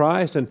Jesus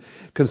Christ, and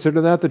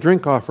consider that the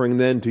drink offering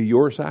then to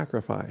your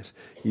sacrifice.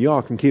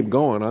 Y'all can keep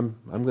going. I'm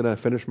going to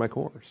finish my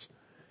course.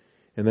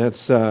 And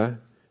that's the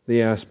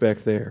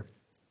aspect there.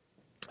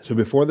 So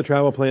before the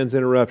travel plans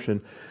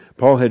interruption,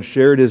 Paul had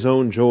shared his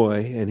own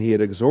joy, and he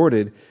had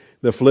exhorted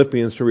the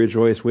Philippians to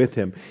rejoice with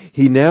him.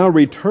 He now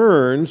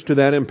returns to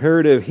that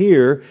imperative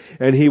here,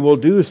 and he will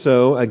do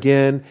so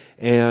again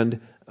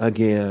and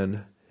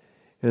again.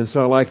 And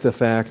so I like the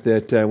fact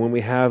that when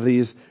we have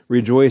these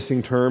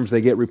rejoicing terms,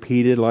 they get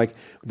repeated, like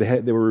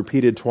they were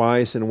repeated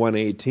twice in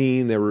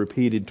 1:18, they were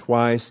repeated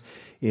twice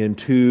in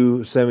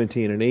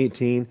 2:17 and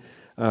 18,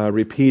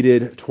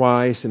 repeated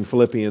twice in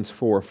Philippians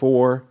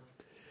 4:4.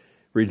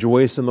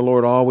 Rejoice in the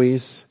Lord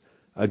always.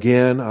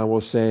 Again, I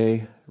will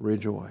say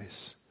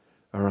rejoice.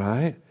 All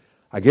right?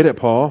 I get it,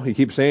 Paul. You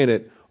keep saying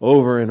it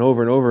over and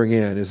over and over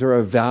again. Is there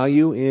a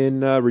value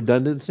in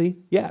redundancy?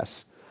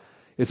 Yes.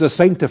 It's a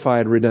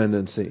sanctified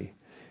redundancy.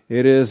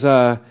 It is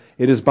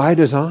by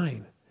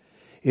design.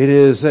 It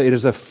is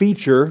a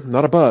feature,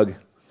 not a bug.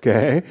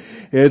 Okay?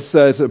 It's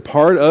a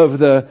part of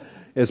the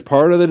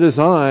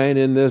design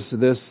in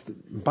this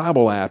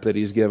Bible app that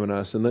He's given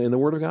us in the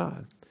Word of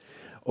God.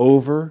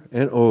 Over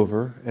and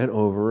over and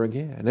over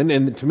again.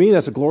 And to me,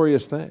 that's a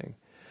glorious thing.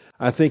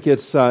 I think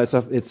it's not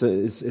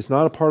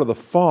a part of the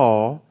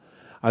fall.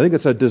 I think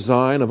it's a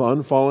design of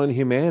unfallen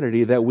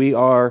humanity that we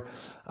are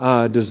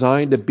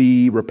designed to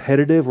be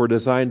repetitive. We're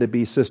designed to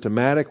be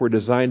systematic. We're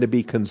designed to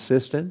be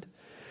consistent.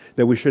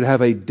 That we should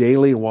have a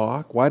daily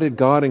walk. Why did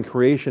God in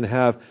creation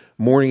have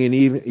morning and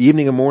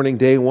evening and morning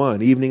day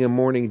 1, evening and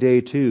morning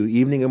day 2,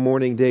 evening and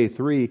morning day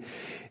 3,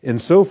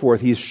 and so forth?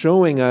 He's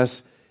showing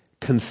us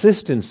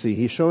consistency.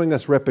 He's showing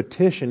us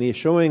repetition. He's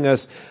showing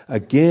us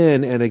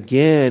again and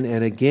again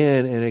and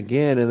again and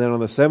again. And then on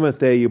the seventh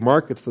day, you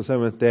mark it's the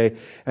seventh day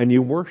and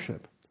you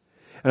worship.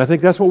 And I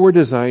think that's what we're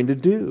designed to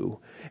do.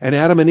 And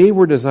Adam and Eve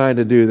were designed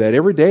to do that.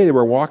 Every day they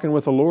were walking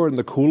with the Lord in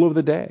the cool of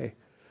the day.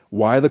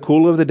 Why the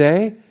cool of the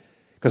day?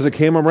 Because it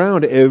came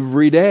around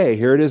every day.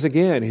 Here it is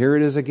again. Here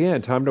it is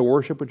again. Time to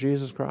worship with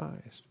Jesus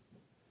Christ.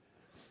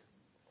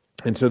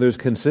 And so there's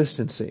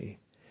consistency.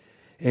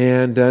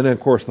 And then, of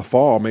course, the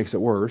fall makes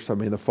it worse. I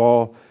mean, the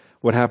fall,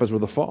 what happens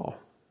with the fall?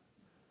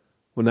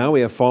 Well, now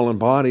we have fallen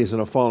bodies in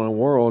a fallen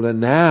world, and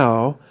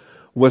now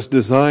what's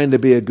designed to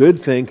be a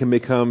good thing can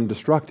become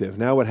destructive.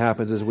 Now what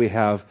happens is we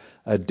have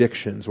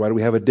addictions. Why do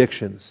we have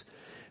addictions?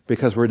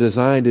 Because we're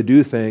designed to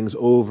do things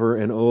over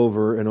and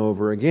over and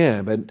over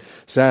again. But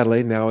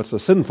sadly, now it's a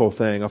sinful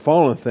thing, a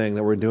fallen thing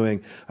that we're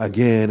doing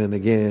again and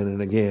again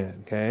and again,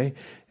 okay,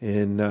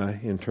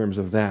 in terms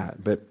of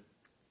that. But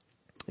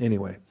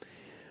anyway.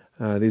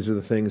 These are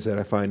the things that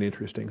I find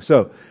interesting.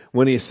 So,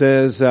 when he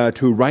says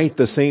to write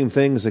the same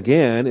things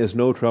again is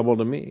no trouble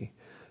to me.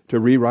 To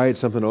rewrite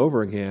something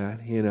over again,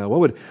 what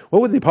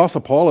would the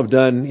Apostle Paul have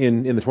done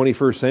in the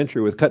 21st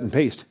century with cut and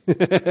paste?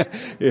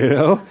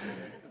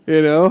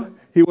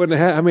 He wouldn't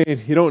have. I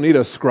mean, you don't need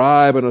a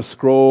scribe and a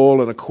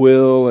scroll and a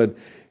quill, and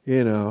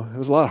it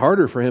was a lot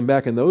harder for him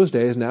back in those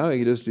days. Now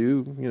you just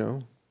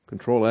do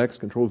Control X,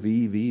 Control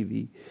V, V,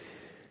 V.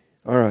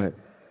 All right.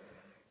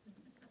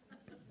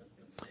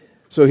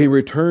 So he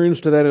returns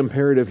to that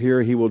imperative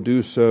here. He will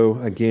do so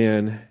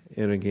again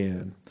and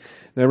again.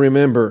 Now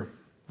remember,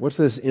 what's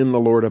this in the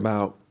Lord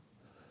about?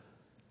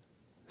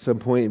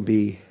 Subpoint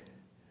B.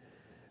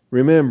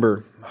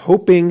 Remember,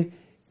 hoping,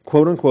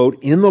 quote unquote,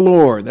 in the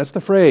Lord. That's the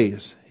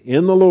phrase,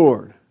 in the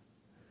Lord.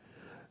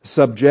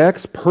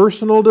 Subjects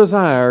personal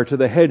desire to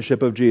the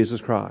headship of Jesus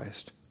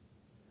Christ.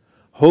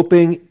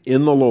 Hoping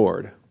in the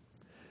Lord.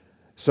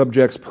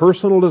 Subjects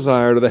personal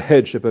desire to the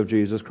headship of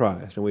Jesus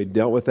Christ. And we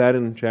dealt with that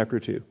in chapter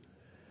 2.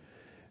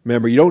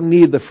 Remember, you don't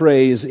need the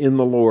phrase in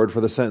the Lord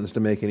for the sentence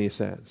to make any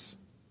sense.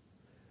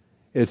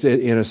 It's,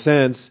 in a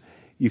sense,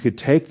 you could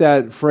take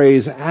that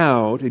phrase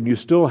out and you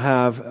still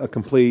have a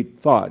complete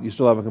thought. You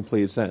still have a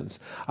complete sentence.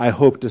 I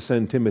hope to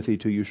send Timothy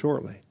to you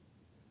shortly.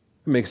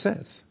 It makes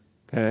sense.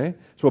 Okay?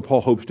 That's what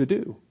Paul hopes to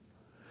do.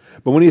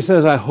 But when he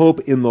says, I hope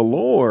in the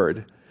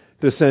Lord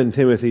to send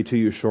Timothy to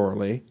you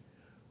shortly,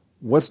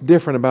 what's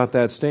different about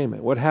that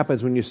statement? What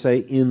happens when you say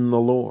in the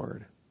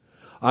Lord?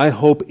 I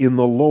hope in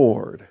the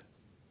Lord.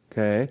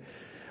 Okay?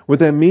 What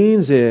that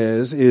means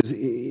is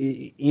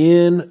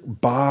in,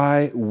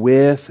 by,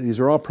 with. These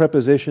are all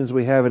prepositions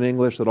we have in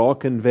English that all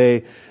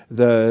convey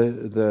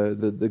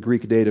the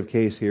Greek dative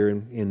case here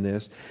in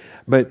this.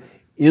 But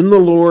in the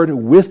Lord,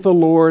 with the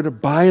Lord,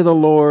 by the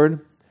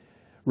Lord,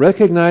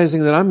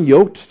 recognizing that I'm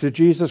yoked to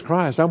Jesus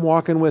Christ. I'm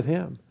walking with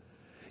Him.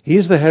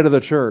 He's the head of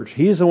the church.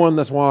 He's the one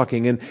that's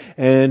walking.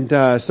 And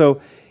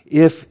so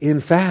if,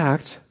 in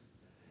fact,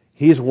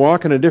 He's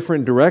walking a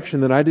different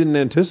direction that I didn't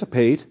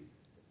anticipate,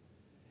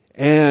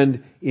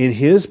 and in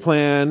His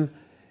plan,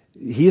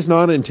 He's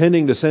not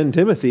intending to send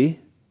Timothy,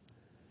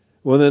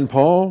 well then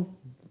Paul,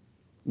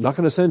 not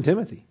going to send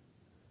Timothy.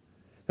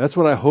 That's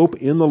what I hope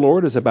in the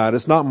Lord is about.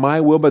 It's not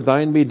my will, but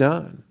thine be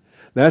done.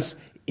 That's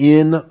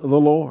in the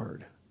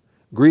Lord.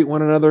 Greet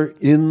one another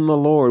in the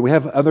Lord. We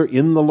have other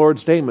in the Lord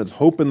statements.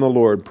 Hope in the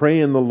Lord, pray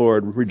in the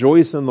Lord,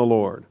 rejoice in the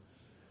Lord.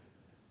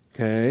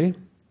 Okay?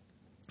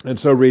 And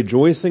so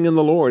rejoicing in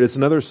the Lord, it's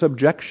another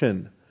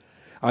subjection.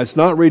 It's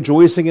not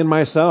rejoicing in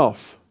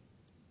myself.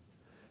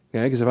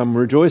 Okay, because if I'm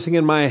rejoicing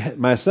in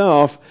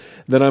myself,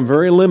 then I'm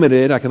very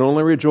limited. I can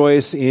only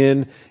rejoice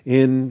in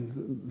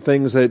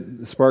things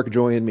that spark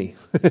joy in me.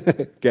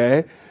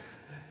 Okay?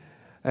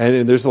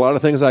 And there's a lot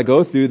of things I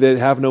go through that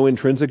have no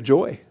intrinsic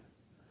joy.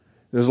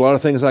 There's a lot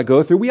of things I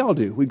go through. We all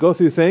do. We go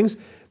through things.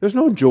 There's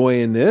no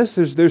joy in this.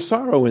 There's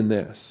sorrow in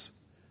this.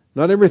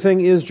 Not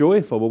everything is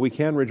joyful, but we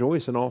can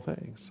rejoice in all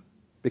things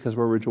because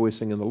we're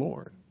rejoicing in the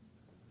Lord.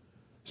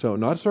 So,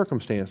 not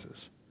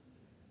circumstances.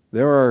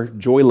 There are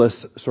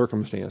joyless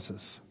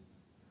circumstances.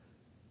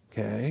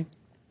 Okay?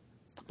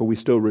 But we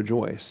still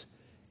rejoice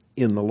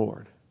in the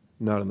Lord,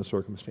 not in the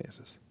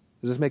circumstances.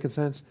 Is this making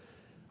sense?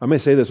 I may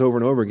say this over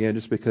and over again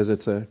just because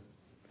it's a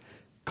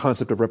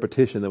concept of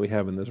repetition that we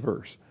have in this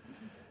verse.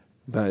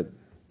 But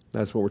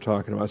that's what we're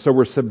talking about. So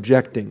we're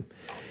subjecting.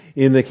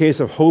 In the case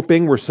of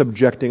hoping, we're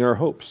subjecting our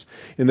hopes.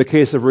 In the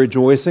case of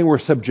rejoicing, we're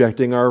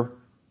subjecting our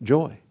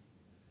joy.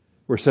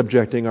 we're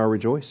subjecting our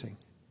rejoicing.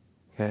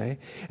 Okay?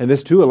 And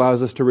this too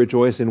allows us to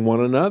rejoice in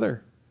one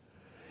another.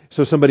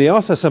 So somebody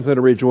else has something to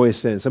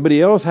rejoice in.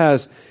 Somebody else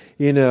has,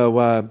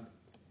 a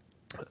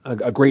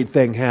great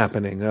thing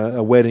happening,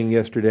 a wedding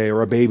yesterday,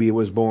 or a baby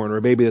was born, or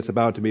a baby that's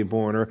about to be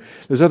born, or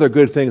there's other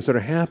good things that are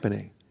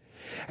happening.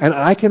 And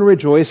I can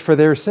rejoice for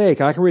their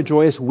sake. I can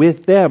rejoice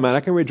with them, and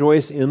I can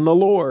rejoice in the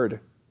Lord.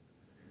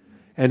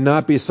 And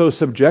not be so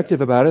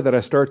subjective about it that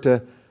I start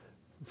to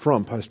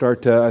frump. I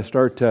start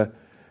to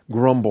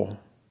grumble.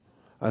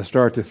 I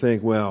start to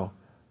think, well,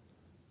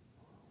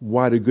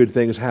 why do good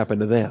things happen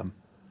to them?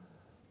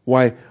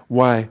 Why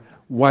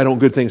don't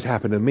good things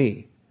happen to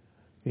me?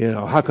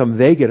 How come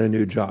they get a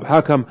new job?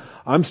 How come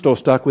I'm still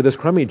stuck with this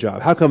crummy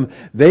job? How come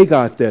they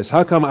got this?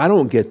 How come I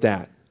don't get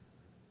that?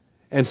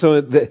 And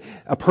so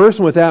a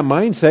person with that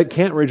mindset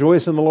can't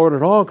rejoice in the Lord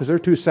at all because they're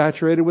too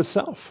saturated with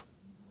self.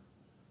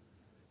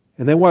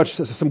 And they watch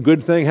some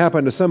good thing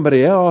happen to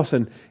somebody else,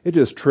 and it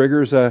just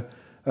triggers a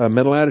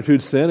mental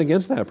attitude sin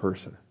against that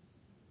person.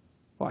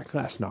 Like,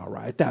 that's not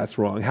right. That's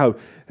wrong.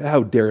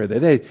 How dare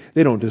they?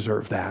 They don't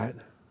deserve that.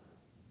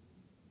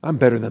 I'm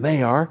better than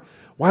they are.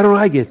 Why don't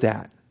I get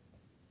that?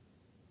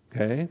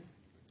 Okay?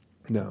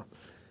 No.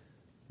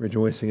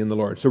 Rejoicing in the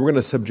Lord. So we're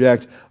going to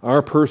subject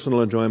our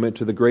personal enjoyment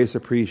to the grace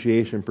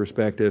appreciation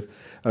perspective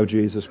of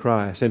Jesus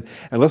Christ. And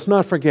let's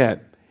not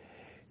forget,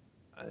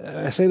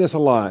 I say this a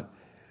lot,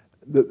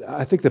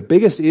 I think the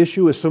biggest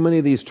issue with so many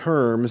of these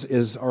terms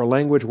is our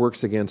language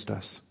works against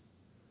us.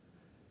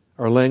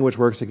 Our language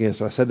works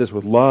against us. I said this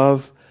with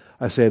love.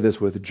 I say this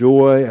with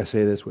joy. I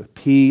say this with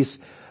peace.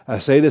 I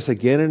say this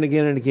again and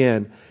again and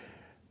again.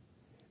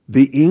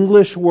 The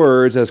English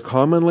words as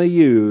commonly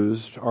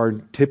used are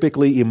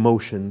typically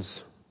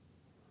emotions.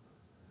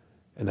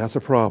 And that's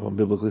a problem,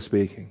 biblically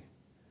speaking.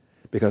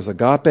 Because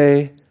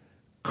agape,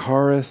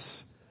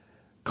 charis,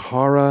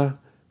 chara,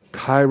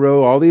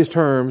 kairo, all these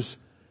terms,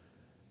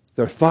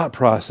 they're thought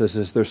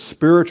processes, they're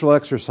spiritual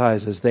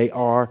exercises. They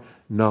are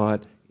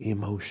not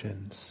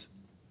emotions.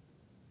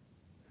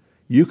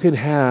 You can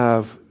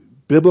have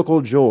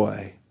biblical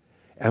joy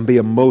and be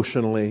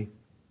emotionally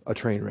a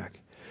train wreck.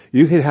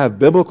 You can have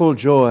biblical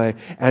joy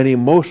and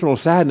emotional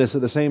sadness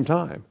at the same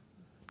time.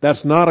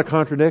 That's not a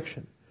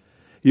contradiction.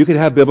 You can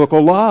have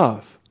biblical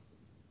love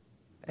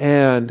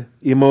and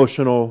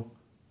emotional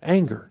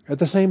anger at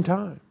the same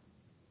time.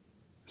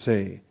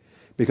 See?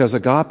 Because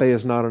agape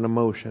is not an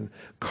emotion.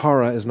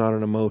 Chara is not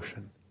an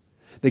emotion.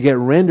 They get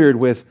rendered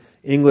with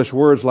English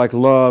words like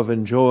love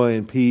and joy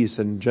and peace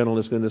and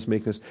gentleness, goodness,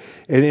 meekness.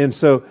 And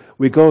so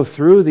we go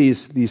through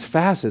these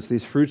facets,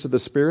 these fruits of the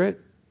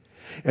Spirit,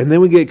 and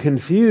then we get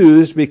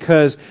confused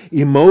because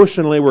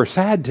emotionally we're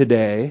sad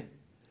today.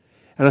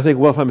 And I think,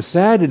 well, if I'm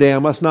sad today, I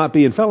must not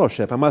be in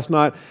fellowship. I must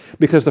not,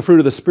 because the fruit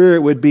of the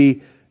Spirit would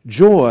be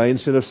joy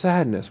instead of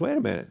sadness. Wait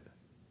a minute.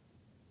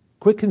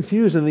 Quit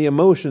confusing the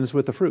emotions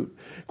with the fruit.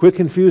 Quit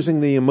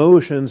confusing the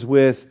emotions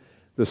with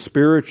the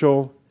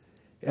spiritual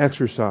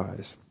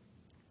exercise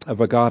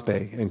of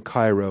agape and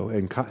kairo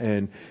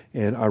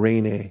and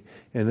arene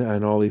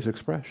and all these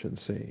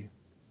expressions, see.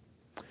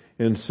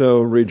 And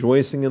so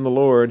rejoicing in the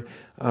Lord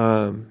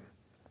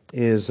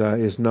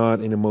is not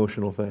an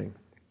emotional thing.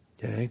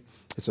 Okay?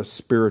 It's a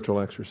spiritual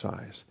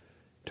exercise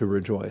to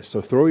rejoice.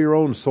 So throw your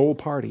own soul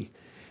party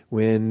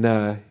when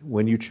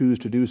you choose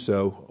to do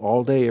so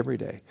all day, every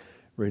day,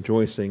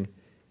 rejoicing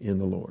in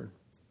the Lord.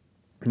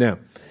 Now,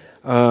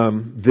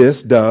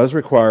 this does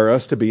require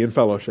us to be in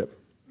fellowship.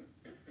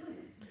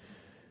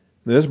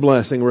 This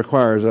blessing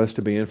requires us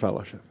to be in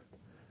fellowship.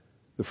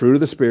 The fruit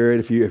of the Spirit,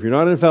 if you're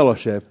not in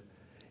fellowship,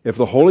 if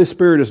the Holy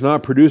Spirit is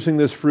not producing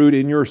this fruit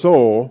in your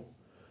soul,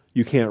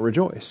 you can't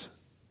rejoice.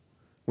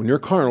 When you're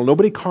carnal,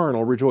 nobody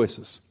carnal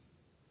rejoices,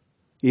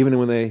 even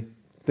when they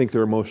think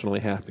they're emotionally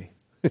happy.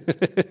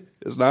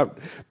 It's not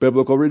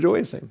biblical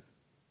rejoicing.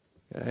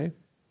 Okay?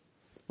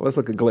 Well, let's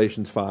look at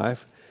Galatians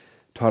 5.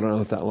 Taught on it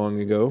not that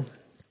long ago.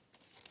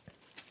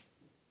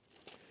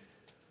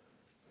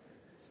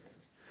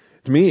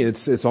 To me,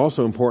 it's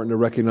also important to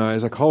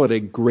recognize, I call it a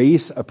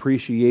grace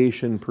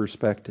appreciation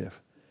perspective.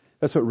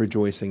 That's what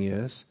rejoicing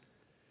is.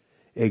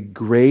 A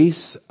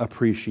grace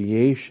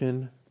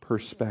appreciation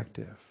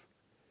perspective.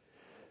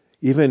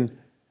 Even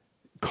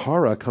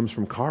chara comes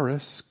from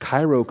charis.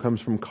 Kairo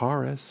comes from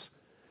charis.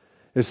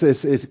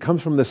 It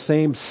comes from the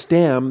same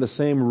stem, the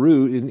same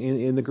root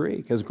in the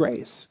Greek as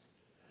grace.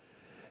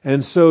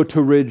 And so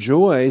to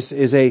rejoice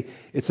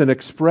it's an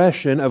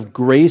expression of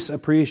grace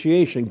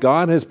appreciation.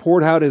 God has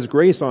poured out His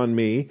grace on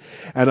me,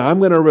 and I'm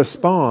going to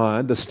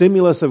respond. The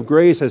stimulus of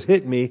grace has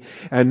hit me,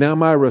 and now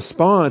my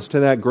response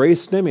to that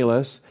grace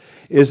stimulus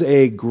is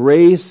a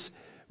grace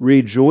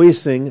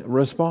rejoicing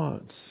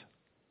response.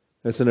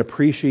 It's an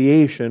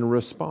appreciation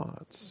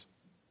response.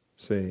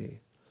 See?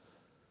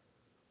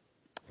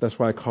 That's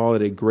why I call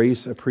it a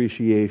grace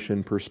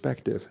appreciation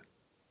perspective.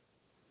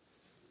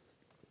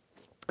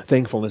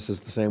 Thankfulness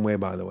is the same way,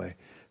 by the way.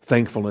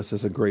 Thankfulness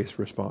is a grace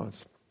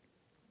response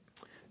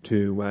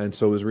and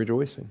so is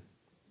rejoicing.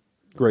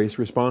 Grace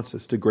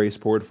responses to grace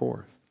poured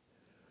forth.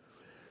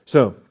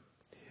 So,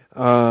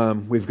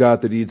 We've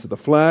got the deeds of the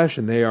flesh,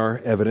 and they are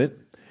evident.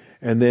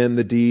 And then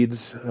the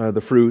deeds,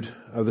 the fruit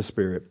of the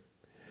Spirit.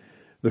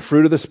 The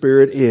fruit of the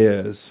Spirit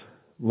is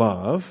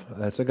love,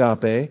 that's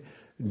agape,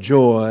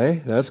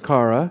 joy, that's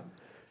chara,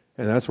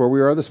 and that's where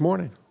we are this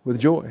morning, with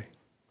joy.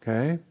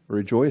 Okay?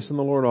 Rejoice in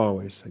the Lord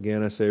always.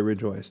 Again, I say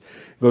rejoice.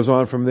 It goes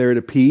on from there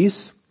to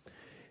peace.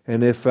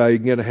 And if you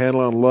can get a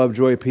handle on love,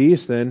 joy,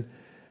 peace, then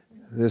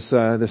this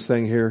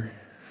thing here,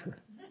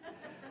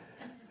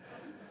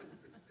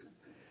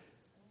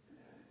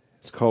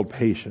 it's called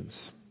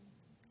patience.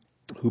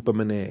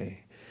 Hupomene.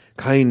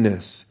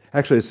 Kindness.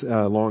 Actually, it's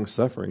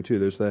long-suffering, too.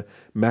 There's the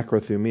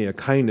macrothumia.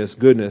 Kindness,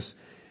 goodness,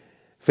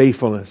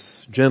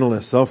 faithfulness,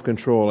 gentleness,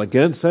 self-control.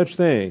 Against such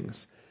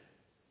things,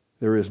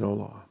 there is no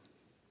law.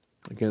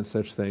 Against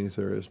such things,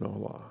 there is no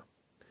law.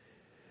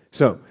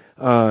 So,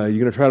 you're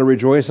going to try to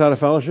rejoice out of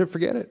fellowship?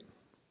 Forget it.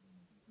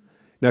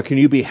 Now, can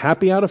you be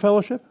happy out of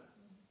fellowship?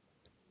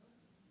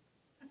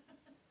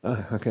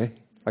 Okay.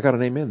 I got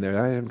an amen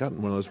there. I haven't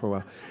gotten one of those for a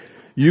while.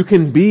 You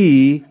can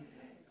be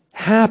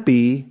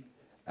happy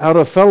out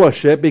of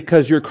fellowship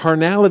because your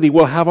carnality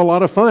will have a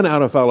lot of fun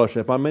out of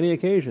fellowship on many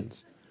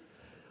occasions.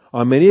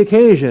 On many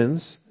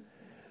occasions,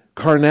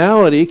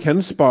 carnality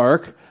can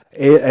spark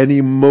an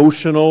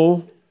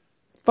emotional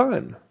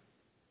fun.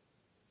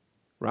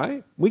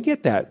 Right? We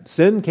get that.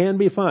 Sin can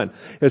be fun.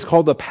 It's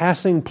called the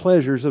passing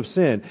pleasures of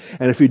sin.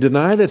 And if you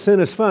deny that sin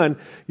is fun,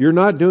 you're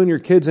not doing your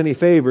kids any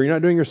favor. You're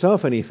not doing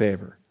yourself any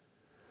favor.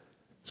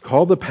 It's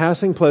called the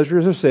passing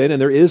pleasures of sin, and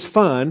there is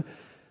fun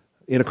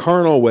in a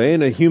carnal way,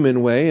 in a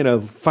human way, in a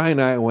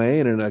finite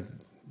way, and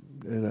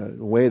in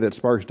a way that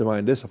sparks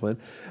divine discipline.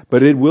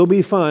 But it will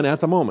be fun at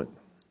the moment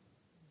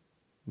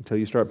until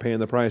you start paying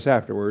the price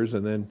afterwards,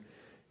 and then,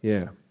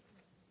 yeah.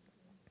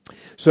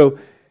 So,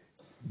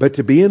 but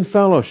to be in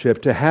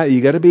fellowship,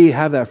 you got to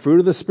have that fruit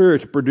of the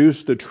Spirit to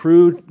produce the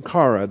true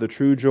chara, the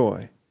true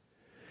joy.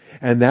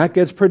 And that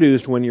gets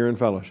produced when you're in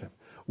fellowship.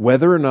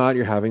 Whether or not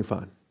you're having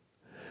fun.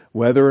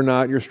 Whether or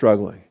not you're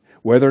struggling.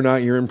 Whether or not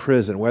you're in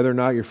prison. Whether or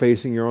not you're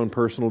facing your own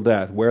personal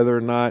death. Whether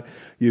or not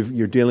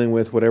you're dealing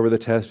with whatever the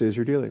test is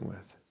you're dealing with.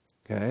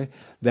 Okay?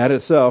 That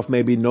itself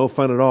may be no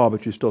fun at all,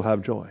 but you still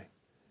have joy.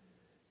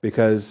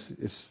 Because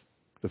it's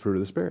the fruit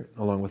of the Spirit,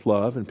 along with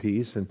love and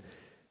peace and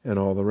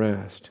all the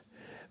rest.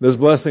 This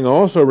blessing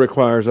also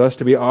requires us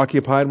to be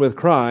occupied with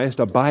Christ,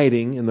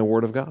 abiding in the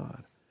Word of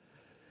God.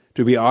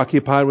 To be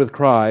occupied with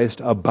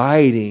Christ,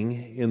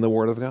 abiding in the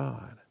Word of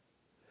God.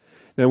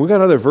 Now, we've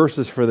got other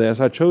verses for this.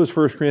 I chose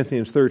 1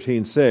 Corinthians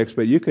 13:6,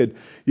 but you could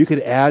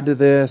add to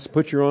this,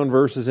 put your own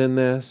verses in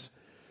this.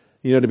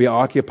 To be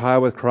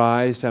occupied with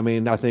Christ. I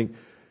mean, I think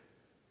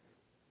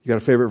you got a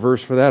favorite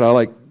verse for that? I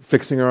like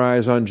fixing our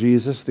eyes on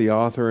Jesus, the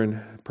author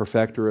and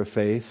perfecter of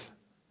faith.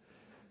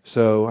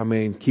 So, I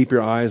mean, keep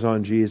your eyes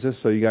on Jesus.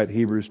 So you got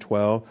Hebrews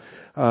 12.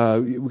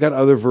 We've got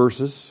other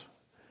verses.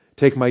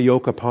 Take my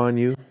yoke upon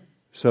you.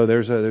 So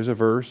there's a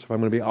verse. If I'm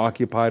going to be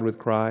occupied with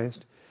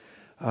Christ.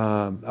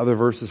 Other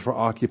verses for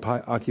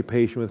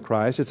occupation with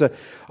Christ.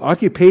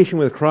 Occupation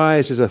with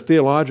Christ is a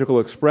theological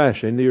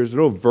expression. There's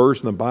no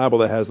verse in the Bible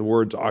that has the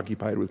words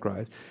occupied with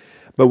Christ.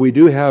 But we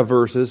do have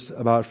verses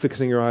about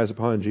fixing your eyes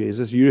upon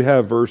Jesus. You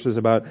have verses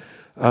about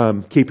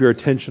keep your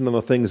attention on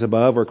the things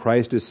above, where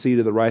Christ is seated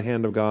at the right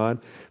hand of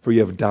God, for you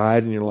have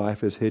died and your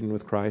life is hidden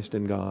with Christ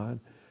in God.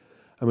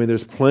 I mean,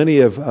 there's plenty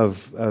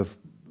of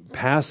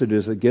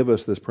passages that give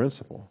us this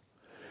principle,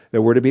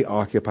 that we're to be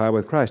occupied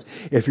with Christ.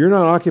 If you're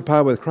not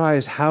occupied with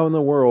Christ, how in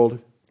the world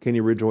can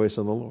you rejoice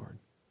in the Lord?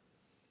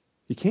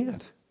 You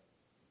can't.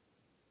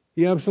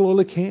 You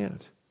absolutely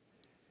can't.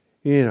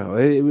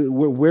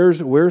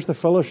 Where's the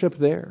fellowship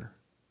there?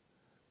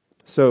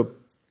 So,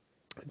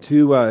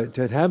 to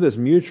have this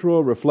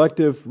mutual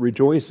reflective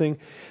rejoicing,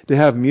 to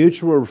have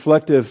mutual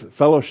reflective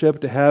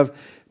fellowship, to have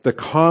the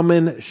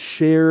common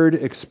shared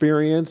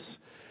experience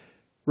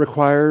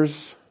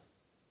requires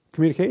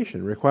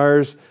communication,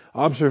 requires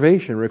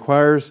observation,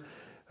 requires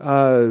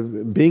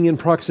being in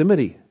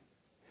proximity.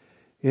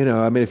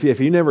 If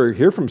you never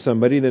hear from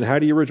somebody, then how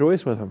do you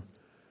rejoice with them?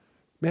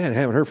 Man, I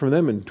haven't heard from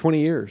them in 20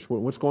 years.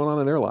 What's going on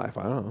in their life?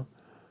 I don't know.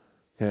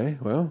 Okay,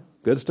 well,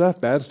 good stuff,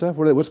 bad stuff.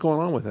 What's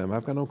going on with them?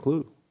 I've got no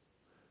clue.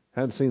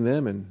 Haven't seen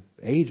them in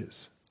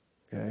ages.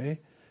 Okay?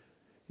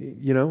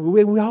 We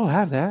all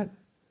have that.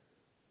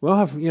 We all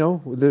have,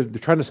 they're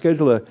trying to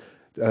schedule a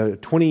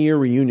 20-year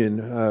reunion,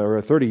 or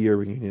a 30-year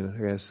reunion,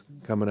 I guess,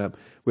 coming up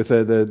with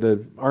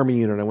the Army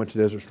unit I went to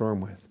Desert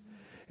Storm with.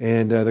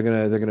 And they're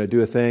gonna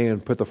do a thing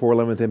and put the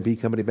 411th MP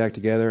company back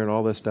together and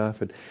all this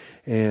stuff.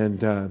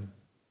 And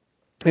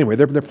anyway,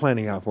 they're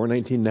planning out for it.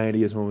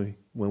 1990 is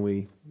when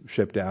we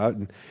shipped out,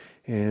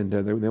 and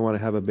they want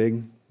to have a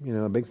big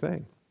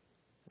thing.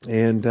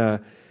 And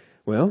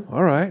well,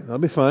 all right, that'll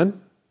be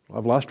fun.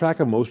 I've lost track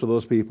of most of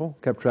those people.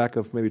 Kept track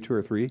of maybe 2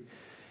 or 3.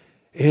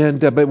 And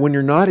but when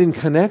you're not in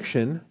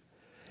connection,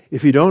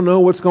 if you don't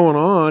know what's going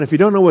on, if you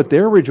don't know what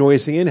they're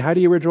rejoicing in, how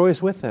do you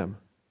rejoice with them?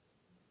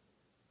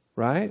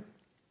 Right?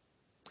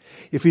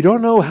 If you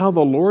don't know how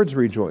the Lord's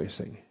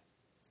rejoicing,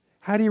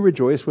 how do you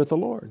rejoice with the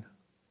Lord?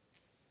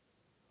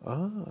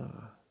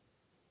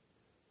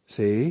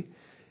 See?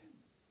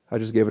 I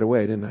just gave it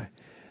away, didn't I?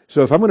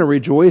 So if I'm going to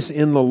rejoice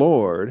in the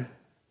Lord,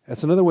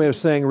 that's another way of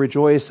saying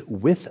rejoice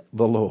with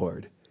the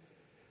Lord.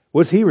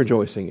 What's He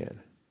rejoicing in?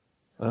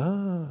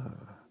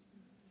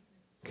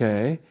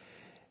 Okay.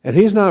 And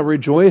He's not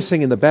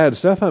rejoicing in the bad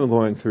stuff I'm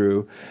going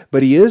through,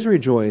 but He is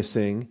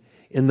rejoicing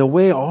in the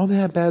way all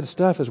that bad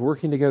stuff is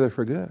working together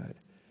for good.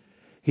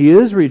 He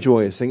is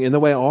rejoicing in the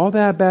way all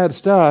that bad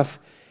stuff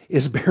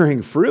is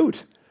bearing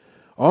fruit.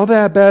 All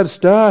that bad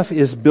stuff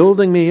is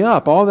building me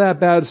up. All that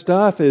bad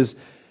stuff is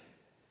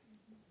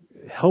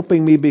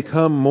helping me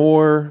become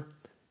more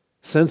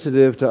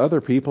sensitive to other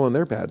people and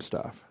their bad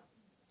stuff.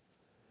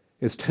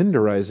 It's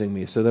tenderizing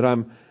me so that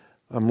I'm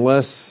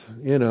less,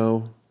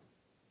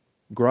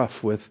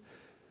 gruff with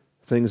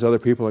things other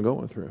people are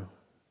going through.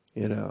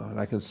 And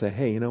I can say,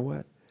 hey, you know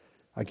what?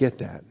 I get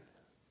that.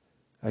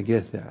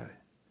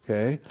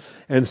 Okay?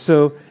 And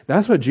so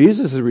that's what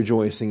Jesus is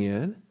rejoicing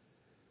in.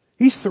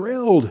 He's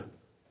thrilled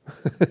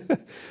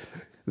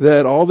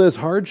that all this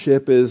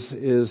hardship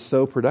is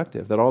so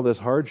productive, that all this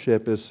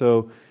hardship is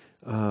so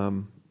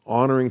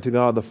honoring to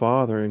God the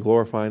Father and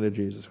glorifying to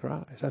Jesus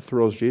Christ. That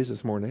thrills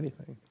Jesus more than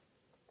anything.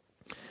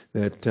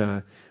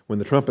 That when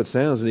the trumpet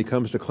sounds and He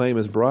comes to claim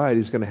His bride,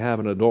 He's going to have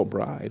an adult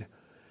bride.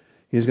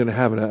 He's going to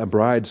have a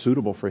bride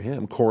suitable for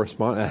Him,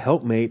 a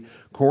helpmate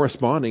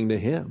corresponding to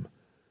Him.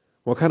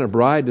 What kind of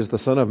bride does the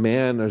Son of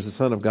Man, or the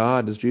Son of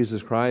God, does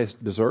Jesus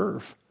Christ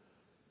deserve?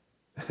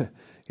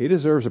 He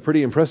deserves a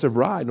pretty impressive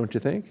bride, don't you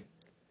think?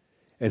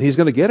 And He's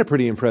going to get a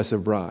pretty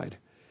impressive bride.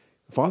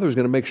 The Father is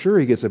going to make sure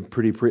He gets a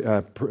pretty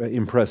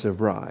impressive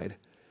bride.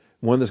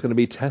 One that's going to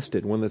be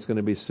tested, one that's going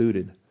to be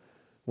suited,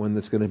 one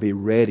that's going to be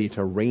ready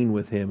to reign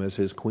with Him as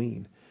His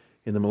queen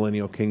in the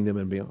millennial kingdom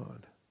and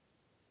beyond.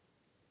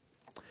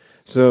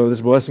 So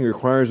this blessing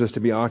requires us to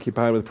be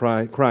occupied with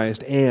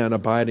Christ and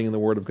abiding in the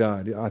Word of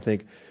God. I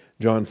think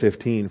John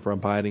 15 for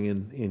abiding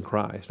in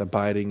Christ,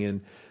 abiding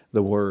in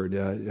the Word,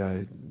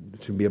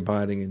 to be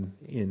abiding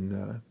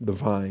in the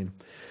vine.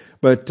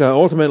 But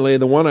ultimately,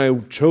 the one I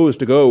chose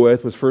to go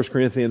with was 1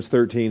 Corinthians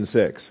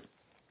 13:6.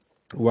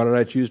 Why did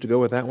I choose to go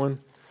with that one?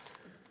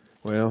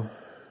 Well,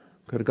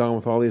 could have gone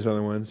with all these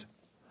other ones.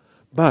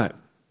 But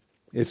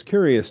it's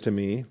curious to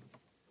me,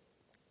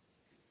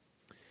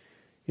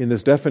 in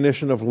this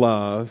definition of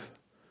love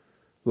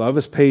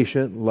is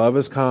patient, love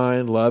is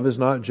kind, love is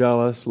not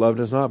jealous, love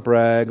does not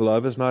brag,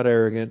 love is not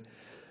arrogant,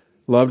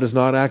 love does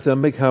not act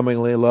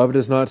unbecomingly, love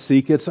does not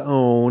seek its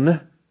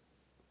own.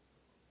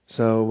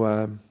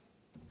 So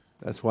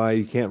that's why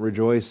you can't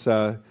rejoice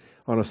on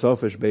a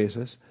selfish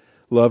basis.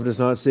 Love does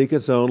not seek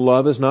its own.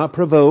 Love is not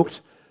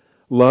provoked.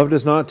 Love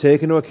does not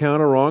take into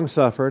account a wrong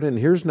suffered. And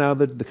here's now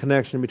the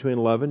connection between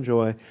love and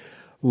joy.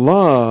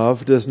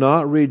 Love does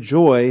not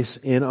rejoice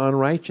in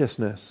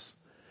unrighteousness,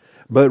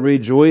 but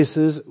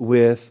rejoices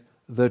with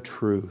the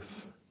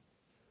truth.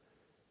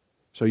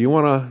 So you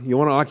want to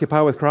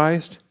occupy with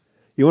Christ?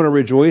 You want to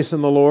rejoice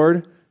in the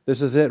Lord?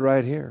 This is it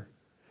right here.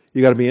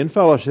 You got to be in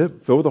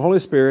fellowship, filled with the Holy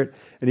Spirit,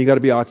 and you got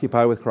to be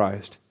occupied with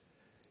Christ.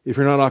 If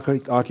you're not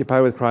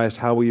occupied with Christ,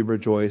 how will you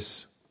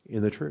rejoice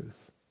in the truth?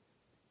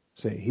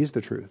 See, He's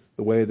the truth,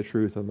 the way, the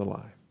truth, and the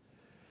life.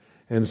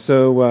 And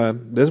so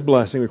this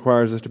blessing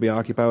requires us to be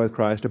occupied with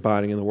Christ,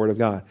 abiding in the Word of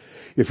God.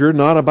 If you're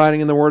not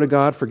abiding in the Word of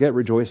God, forget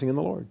rejoicing in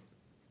the Lord.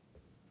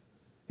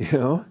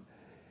 And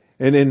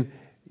then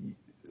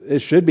it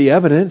should be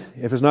evident.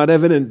 If it's not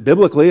evident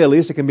biblically, at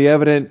least it can be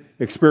evident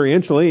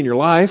experientially in your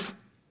life.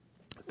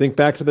 Think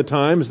back to the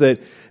times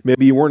that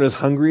maybe you weren't as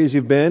hungry as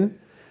you've been.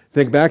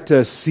 Think back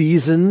to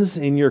seasons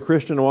in your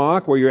Christian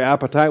walk where your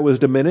appetite was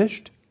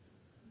diminished.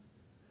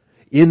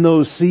 In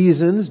those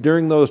seasons,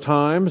 during those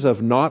times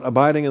of not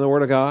abiding in the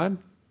Word of God,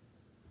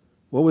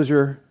 what was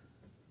your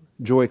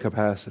joy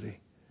capacity?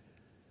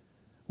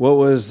 What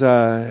was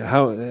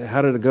how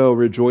did it go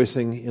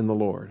rejoicing in the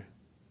Lord?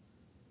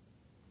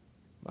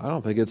 I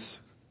don't think it's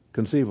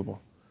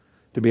conceivable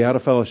to be out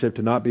of fellowship,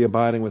 to not be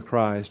abiding with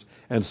Christ,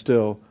 and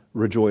still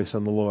rejoice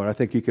in the Lord. I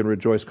think you can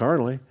rejoice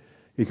carnally.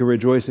 You can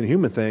rejoice in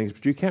human things,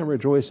 but you can't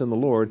rejoice in the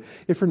Lord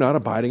if you're not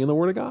abiding in the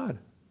Word of God.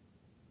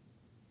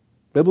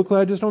 Biblically,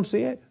 I just don't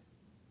see it.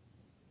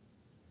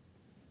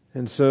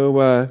 And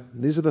so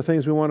these are the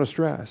things we want to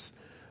stress.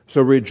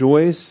 So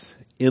rejoice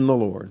in the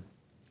Lord.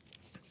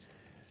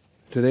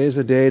 Today is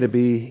a day to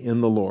be in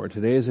the Lord.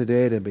 Today is a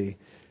day to be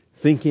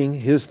thinking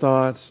His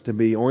thoughts, to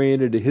be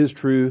oriented to His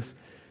truth,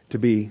 to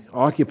be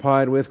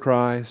occupied with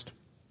Christ,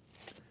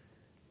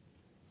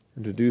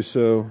 and to do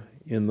so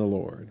in the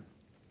Lord.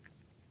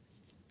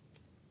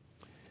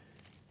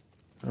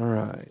 All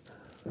right.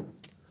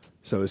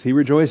 So is He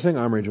rejoicing?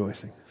 I'm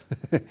rejoicing.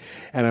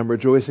 And I'm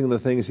rejoicing in the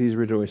things He's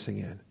rejoicing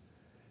in.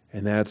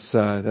 And that's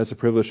a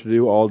privilege to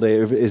do all day.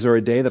 Is there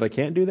a day that I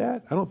can't do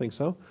that? I don't think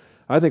so.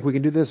 I think we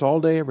can do this all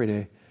day, every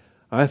day.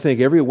 I think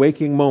every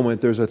waking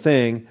moment there's a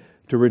thing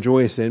to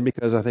rejoice in,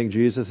 because I think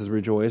Jesus is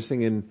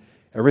rejoicing in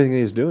everything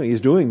He's doing.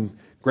 He's doing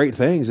great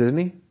things, isn't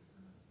He?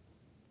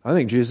 I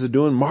think Jesus is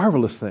doing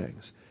marvelous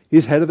things.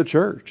 He's head of the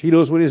church. He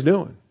knows what He's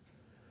doing.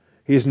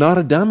 He's not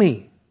a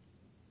dummy.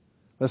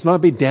 Let's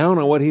not be down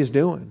on what He's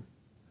doing.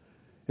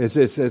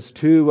 It's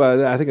too,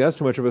 I think that's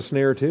too much of a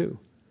snare too.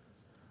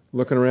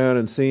 Looking around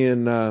and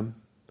seeing,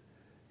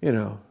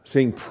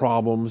 seeing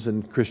problems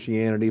in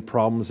Christianity,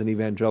 problems in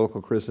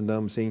evangelical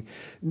Christendom, seeing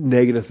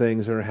negative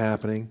things that are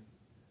happening,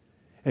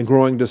 and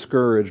growing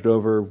discouraged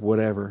over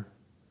whatever.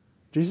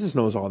 Jesus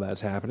knows all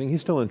that's happening.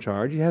 He's still in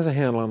charge. He has a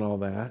handle on all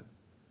that.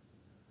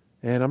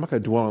 And I'm not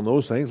going to dwell on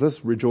those things.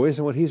 Let's rejoice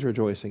in what He's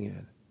rejoicing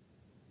in.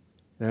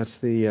 That's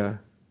the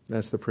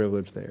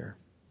privilege there.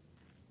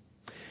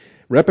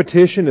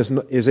 Repetition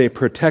is a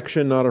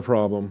protection, not a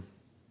problem.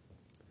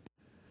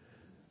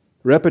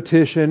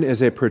 Repetition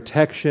is a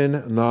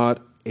protection,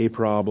 not a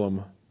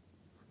problem.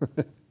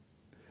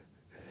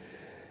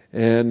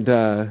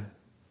 And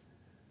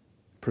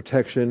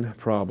protection,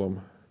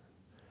 problem,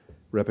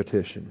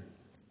 repetition.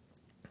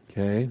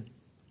 Okay?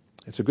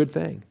 It's a good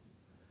thing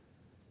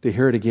to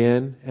hear it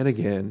again and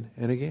again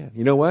and again.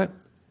 You know what?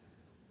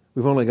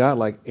 We've only got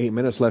like 8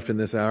 minutes left in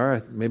this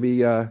hour.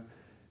 Maybe at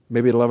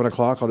 11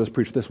 o'clock I'll just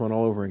preach this one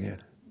all over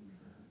again.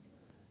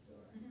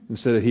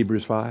 Instead of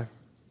Hebrews 5.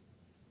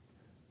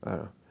 I don't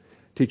know.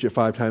 Teach it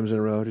 5 times in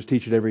a row. Just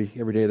teach it every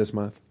day this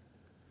month.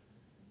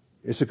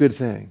 It's a good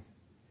thing.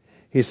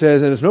 He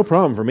says, and it's no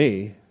problem for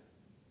me.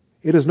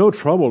 It is no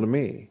trouble to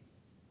me.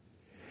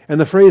 And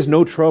the phrase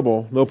no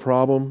trouble, no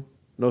problem,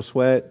 no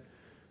sweat,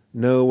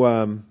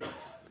 no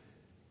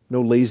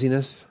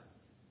laziness.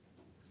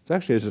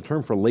 It's a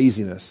term for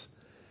laziness.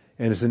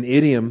 And it's an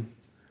idiom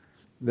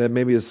that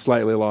maybe is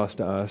slightly lost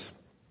to us.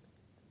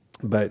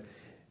 But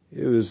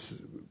it was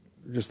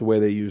just the way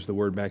they used the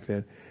word back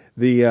then.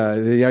 The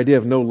idea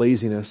of no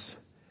laziness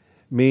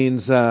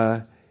means,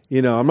 I'm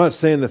not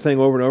saying the thing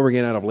over and over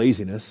again out of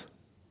laziness.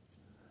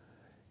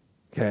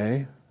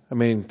 Okay? I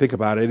mean, think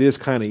about it. It is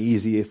kind of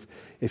easy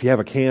if you have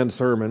a canned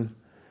sermon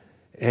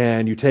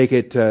and you take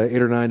it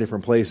 8 or 9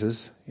 different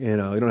places. You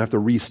don't have to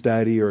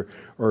restudy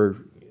or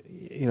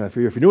if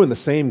you're doing the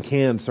same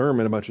canned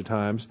sermon a bunch of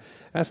times,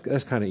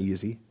 that's kind of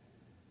easy.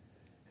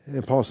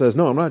 And Paul says,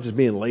 no, I'm not just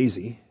being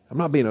lazy. I'm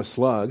not being a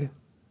slug.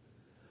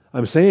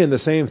 I'm saying the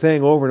same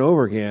thing over and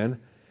over again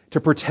to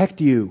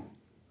protect you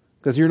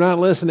because you're not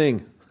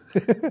listening.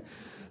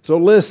 So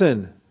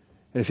listen.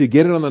 And if you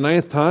get it on the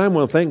 9th time,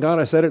 well, thank God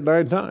I said it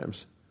 9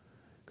 times.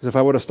 Because if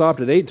I would have stopped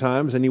at 8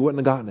 times, then you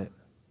wouldn't have gotten it.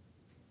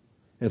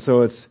 And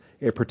so it's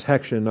a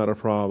protection, not a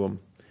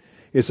problem.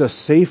 It's a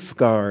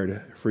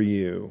safeguard for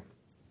you.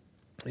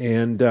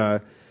 And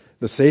the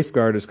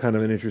safeguard is kind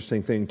of an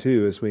interesting thing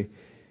too as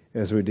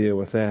we deal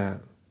with that.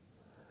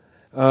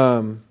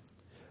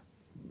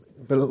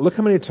 But look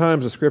how many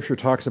times the Scripture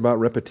talks about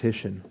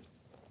repetition.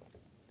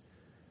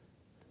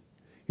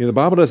 The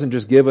Bible doesn't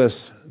just give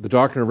us the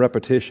doctrine of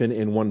repetition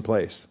in one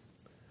place.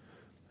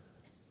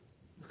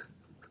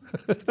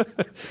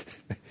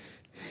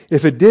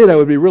 If it did, I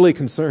would be really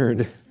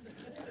concerned.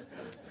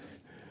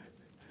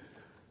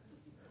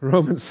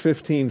 Romans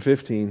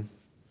 15:15.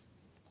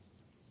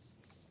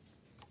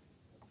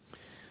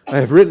 I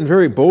have written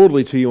very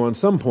boldly to you on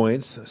some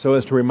points, so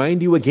as to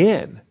remind you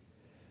again,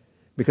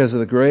 because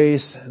of the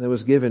grace that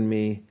was given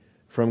me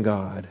from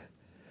God,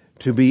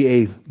 to be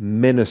a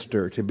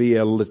minister, to be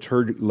a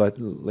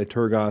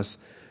liturgos,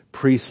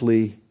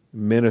 priestly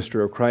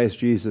minister of Christ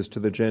Jesus to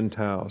the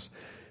Gentiles,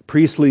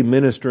 priestly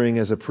ministering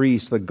as a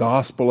priest the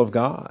gospel of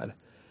God,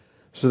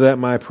 so that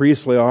my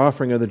priestly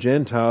offering of the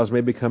Gentiles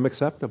may become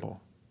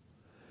acceptable.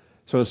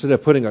 So instead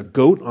of putting a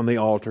goat on the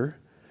altar,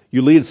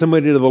 you lead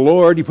somebody to the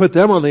Lord, you put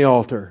them on the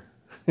altar.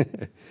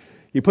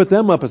 You put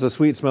them up as a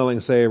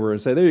sweet-smelling savor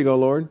and say, there you go,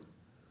 Lord.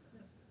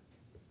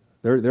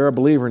 They're a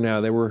believer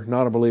now. They were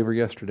not a believer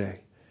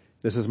yesterday.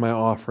 This is my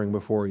offering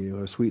before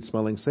you, a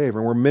sweet-smelling savor.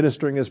 And we're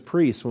ministering as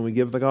priests when we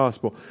give the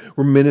gospel.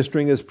 We're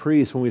ministering as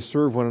priests when we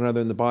serve one another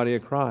in the body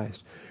of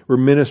Christ. We're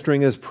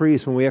ministering as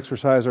priests when we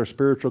exercise our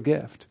spiritual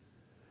gift.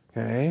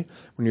 Okay?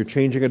 When you're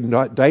changing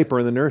a diaper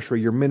in the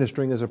nursery, you're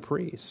ministering as a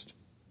priest.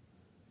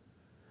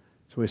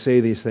 So we say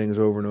these things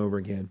over and over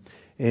again.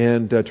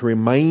 And to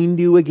remind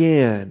you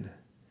again.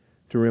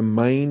 To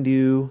remind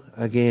you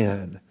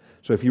again.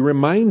 So if you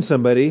remind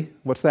somebody,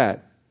 what's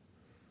that?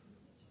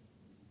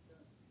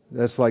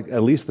 That's like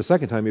at least the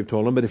second time you've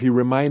told them. But if you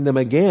remind them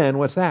again,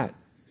 what's that?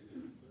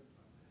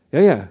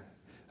 Yeah.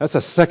 That's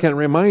a second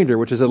reminder,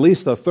 which is at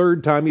least the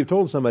third time you've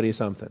told somebody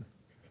something.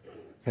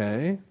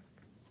 Okay?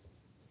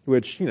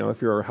 Which,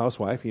 if you're a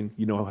housewife, you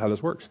know how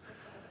this works.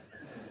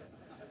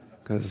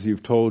 Because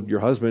you've told your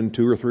husband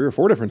 2 or 3 or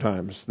 4 different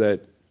times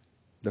that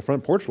the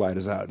front porch light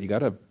is out. You got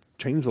to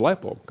change the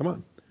light bulb. Come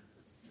on.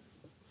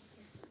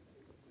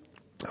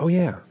 Oh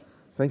yeah.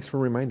 Thanks for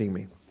reminding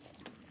me.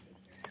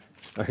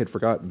 I had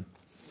forgotten.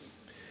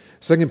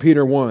 2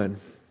 Peter 1.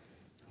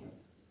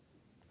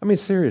 I mean,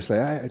 seriously,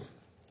 I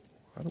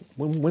don't,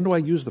 when do I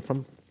use the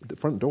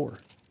front door?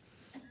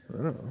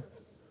 I don't know.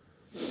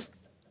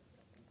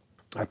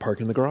 I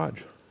park in the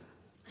garage.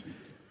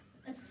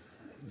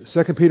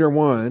 2 Peter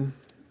 1.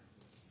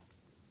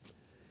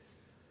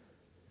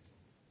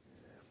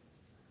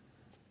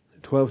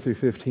 12 through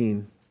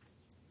 15.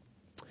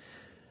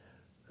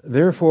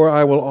 Therefore,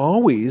 I will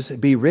always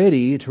be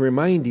ready to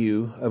remind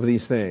you of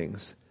these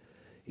things,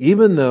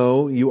 even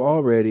though you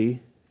already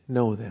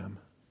know them.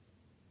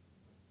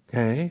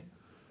 Okay?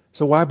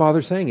 So why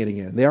bother saying it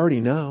again? They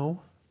already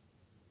know,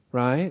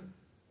 right?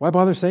 Why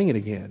bother saying it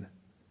again?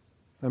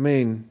 I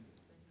mean,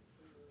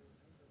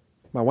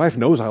 my wife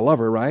knows I love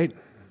her, right?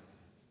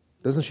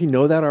 Doesn't she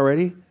know that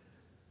already?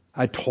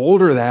 I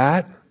told her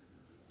that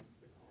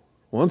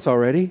once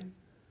already.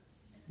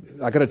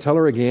 I got to tell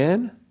her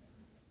again?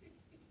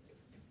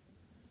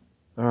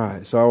 All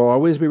right, so I will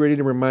always be ready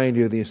to remind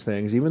you of these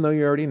things, even though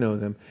you already know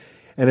them,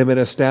 and have been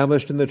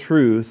established in the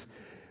truth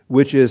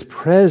which is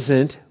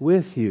present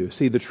with you.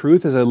 See, the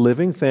truth is a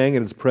living thing,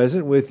 and it's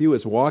present with you.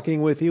 It's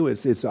walking with you.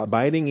 It's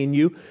abiding in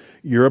you.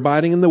 You're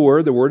abiding in the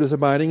Word. The Word is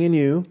abiding in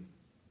you.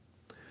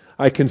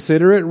 I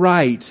consider it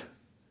right,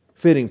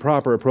 fitting,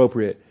 proper,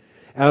 appropriate,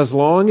 as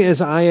long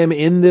as I am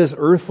in this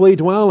earthly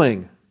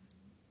dwelling.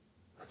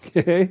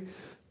 Okay?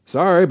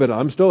 Sorry, but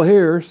I'm still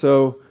here,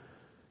 so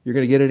you're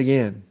going to get it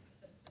again.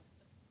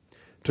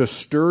 To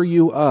stir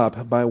you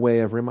up by way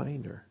of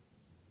reminder.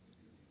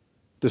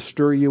 To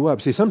stir you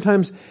up. See,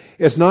 sometimes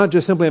it's not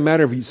just simply a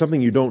matter of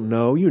something you don't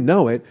know. You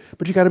know it,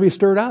 but you got to be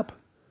stirred up.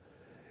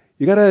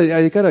 You got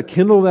to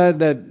kindle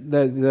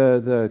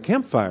the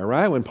campfire,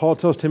 right? When Paul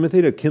tells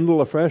Timothy to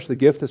kindle afresh the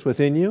gift that's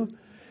within you,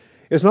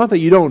 it's not that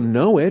you don't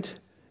know it.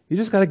 You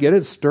just got to get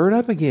it stirred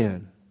up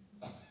again.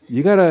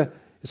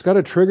 It's got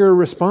to trigger a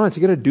response.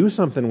 You got to do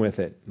something with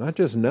it, not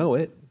just know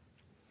it.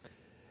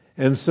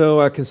 And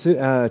so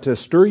to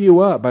stir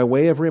you up by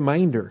way of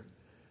reminder,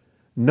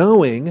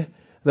 knowing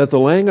that the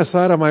laying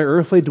aside of my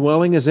earthly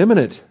dwelling is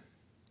imminent.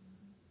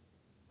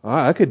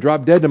 I could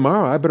drop dead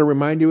tomorrow. I better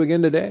remind you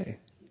again today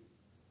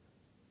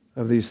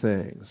of these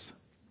things.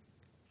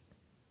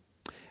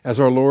 As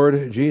our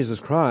Lord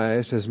Jesus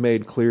Christ has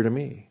made clear to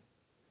me.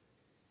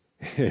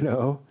 You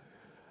know,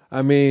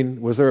 I mean,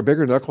 was there a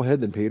bigger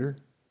knucklehead than Peter?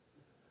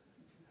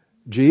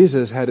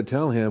 Jesus had to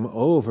tell him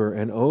over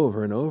and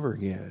over and over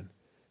again,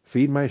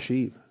 feed my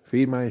sheep,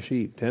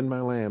 tend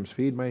my lambs,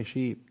 feed my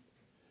sheep.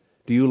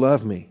 Do you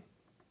love me?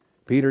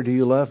 Peter, do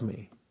you love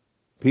me?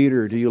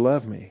 Peter, do you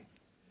love me?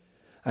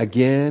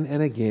 Again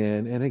and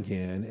again and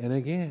again and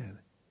again.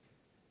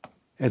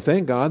 And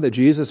thank God that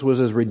Jesus was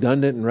as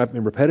redundant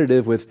and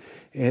repetitive with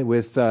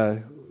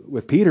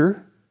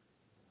Peter,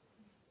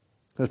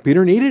 because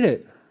Peter needed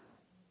it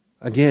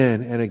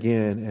again and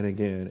again and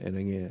again and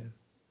again.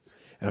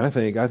 And I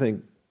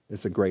think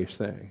it's a grace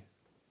thing.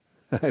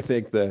 I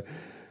think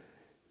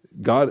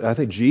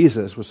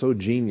Jesus was so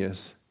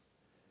genius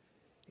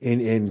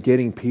in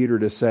getting Peter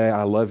to say,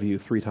 I love you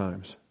 3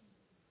 times.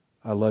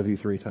 I love you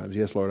 3 times.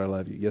 Yes, Lord, I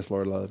love you. Yes,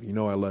 Lord, I love you. You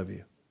know I love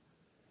you.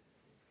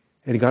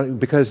 And he got it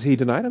because he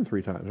denied him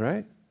 3 times,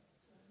 right?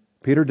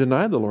 Peter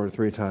denied the Lord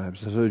 3 times.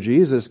 So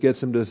Jesus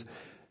gets him to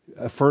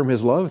affirm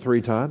his love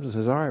 3 times and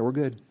says, all right, we're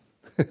good.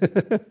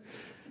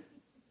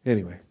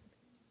 Anyway.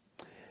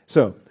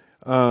 So,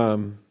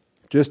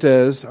 just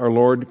as our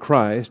Lord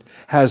Christ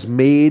has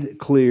made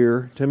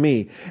clear to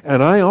me.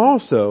 And I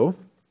also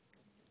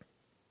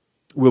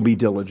will be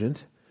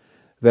diligent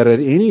that at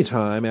any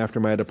time after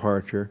my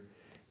departure,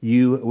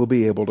 you will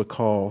be able to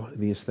call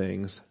these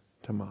things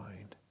to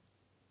mind.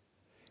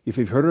 If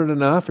you've heard it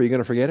enough, are you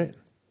going to forget it?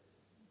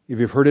 If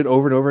you've heard it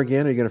over and over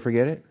again, are you going to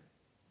forget it?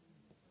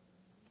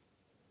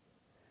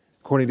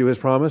 According to His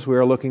promise, we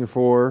are looking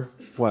for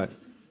what?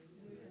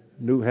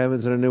 New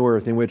heavens and a new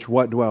earth in which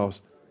what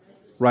dwells?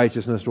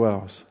 Righteousness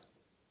dwells.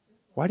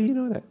 Why do you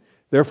know that?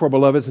 Therefore,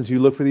 beloved, since you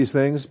look for these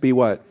things, be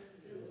what?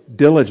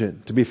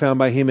 Diligent to be found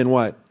by Him in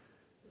what?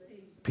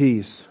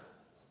 Peace.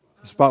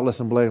 Spotless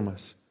and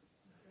blameless.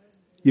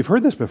 You've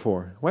heard this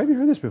before. Why have you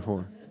heard this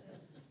before?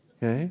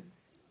 Okay.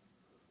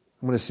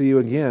 I'm going to see you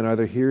again,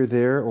 either here,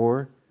 there,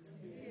 or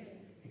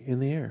in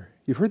the air.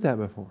 You've heard that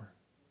before.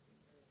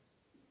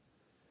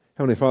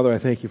 Heavenly Father, I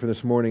thank you for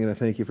this morning, and I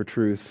thank you for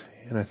truth.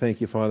 And I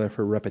thank you, Father,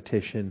 for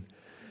repetition.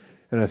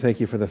 And I thank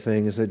you for the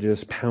things that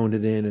just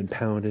pounded in and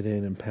pounded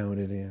in and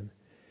pounded in.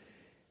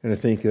 And I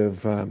think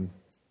of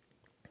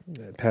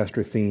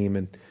Pastor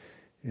Theme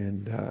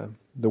and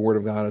the Word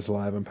of God is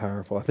alive and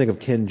powerful. I think of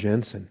Ken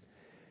Jensen.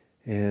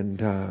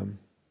 And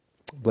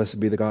blessed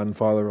be the God and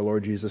Father of our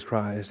Lord Jesus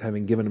Christ,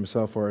 having given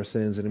Himself for our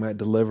sins, that He might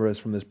deliver us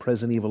from this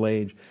present evil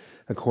age,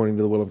 according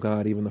to the will of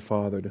God, even the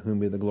Father, to whom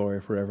be the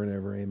glory forever and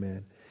ever.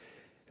 Amen.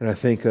 And I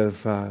think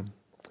of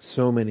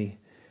so many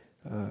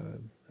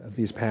of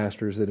these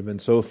pastors that have been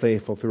so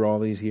faithful through all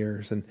these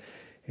years,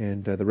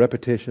 and the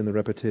repetition.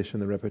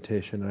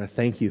 And I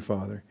thank you,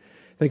 Father.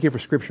 Thank you for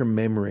Scripture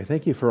memory.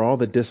 Thank you for all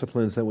the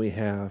disciplines that we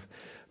have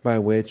by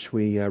which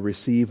we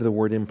receive the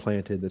Word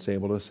implanted that's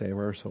able to save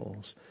our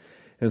souls.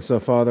 And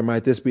so, Father,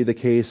 might this be the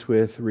case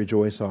with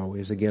rejoice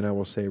always. Again, I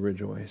will say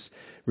rejoice.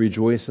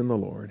 Rejoice in the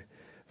Lord.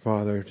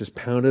 Father, just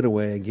pound it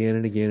away again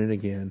and again and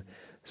again,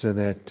 so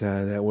that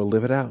we'll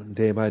live it out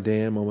day by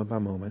day and moment by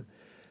moment.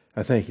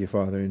 I thank you,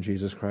 Father, in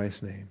Jesus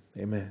Christ's name.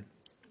 Amen.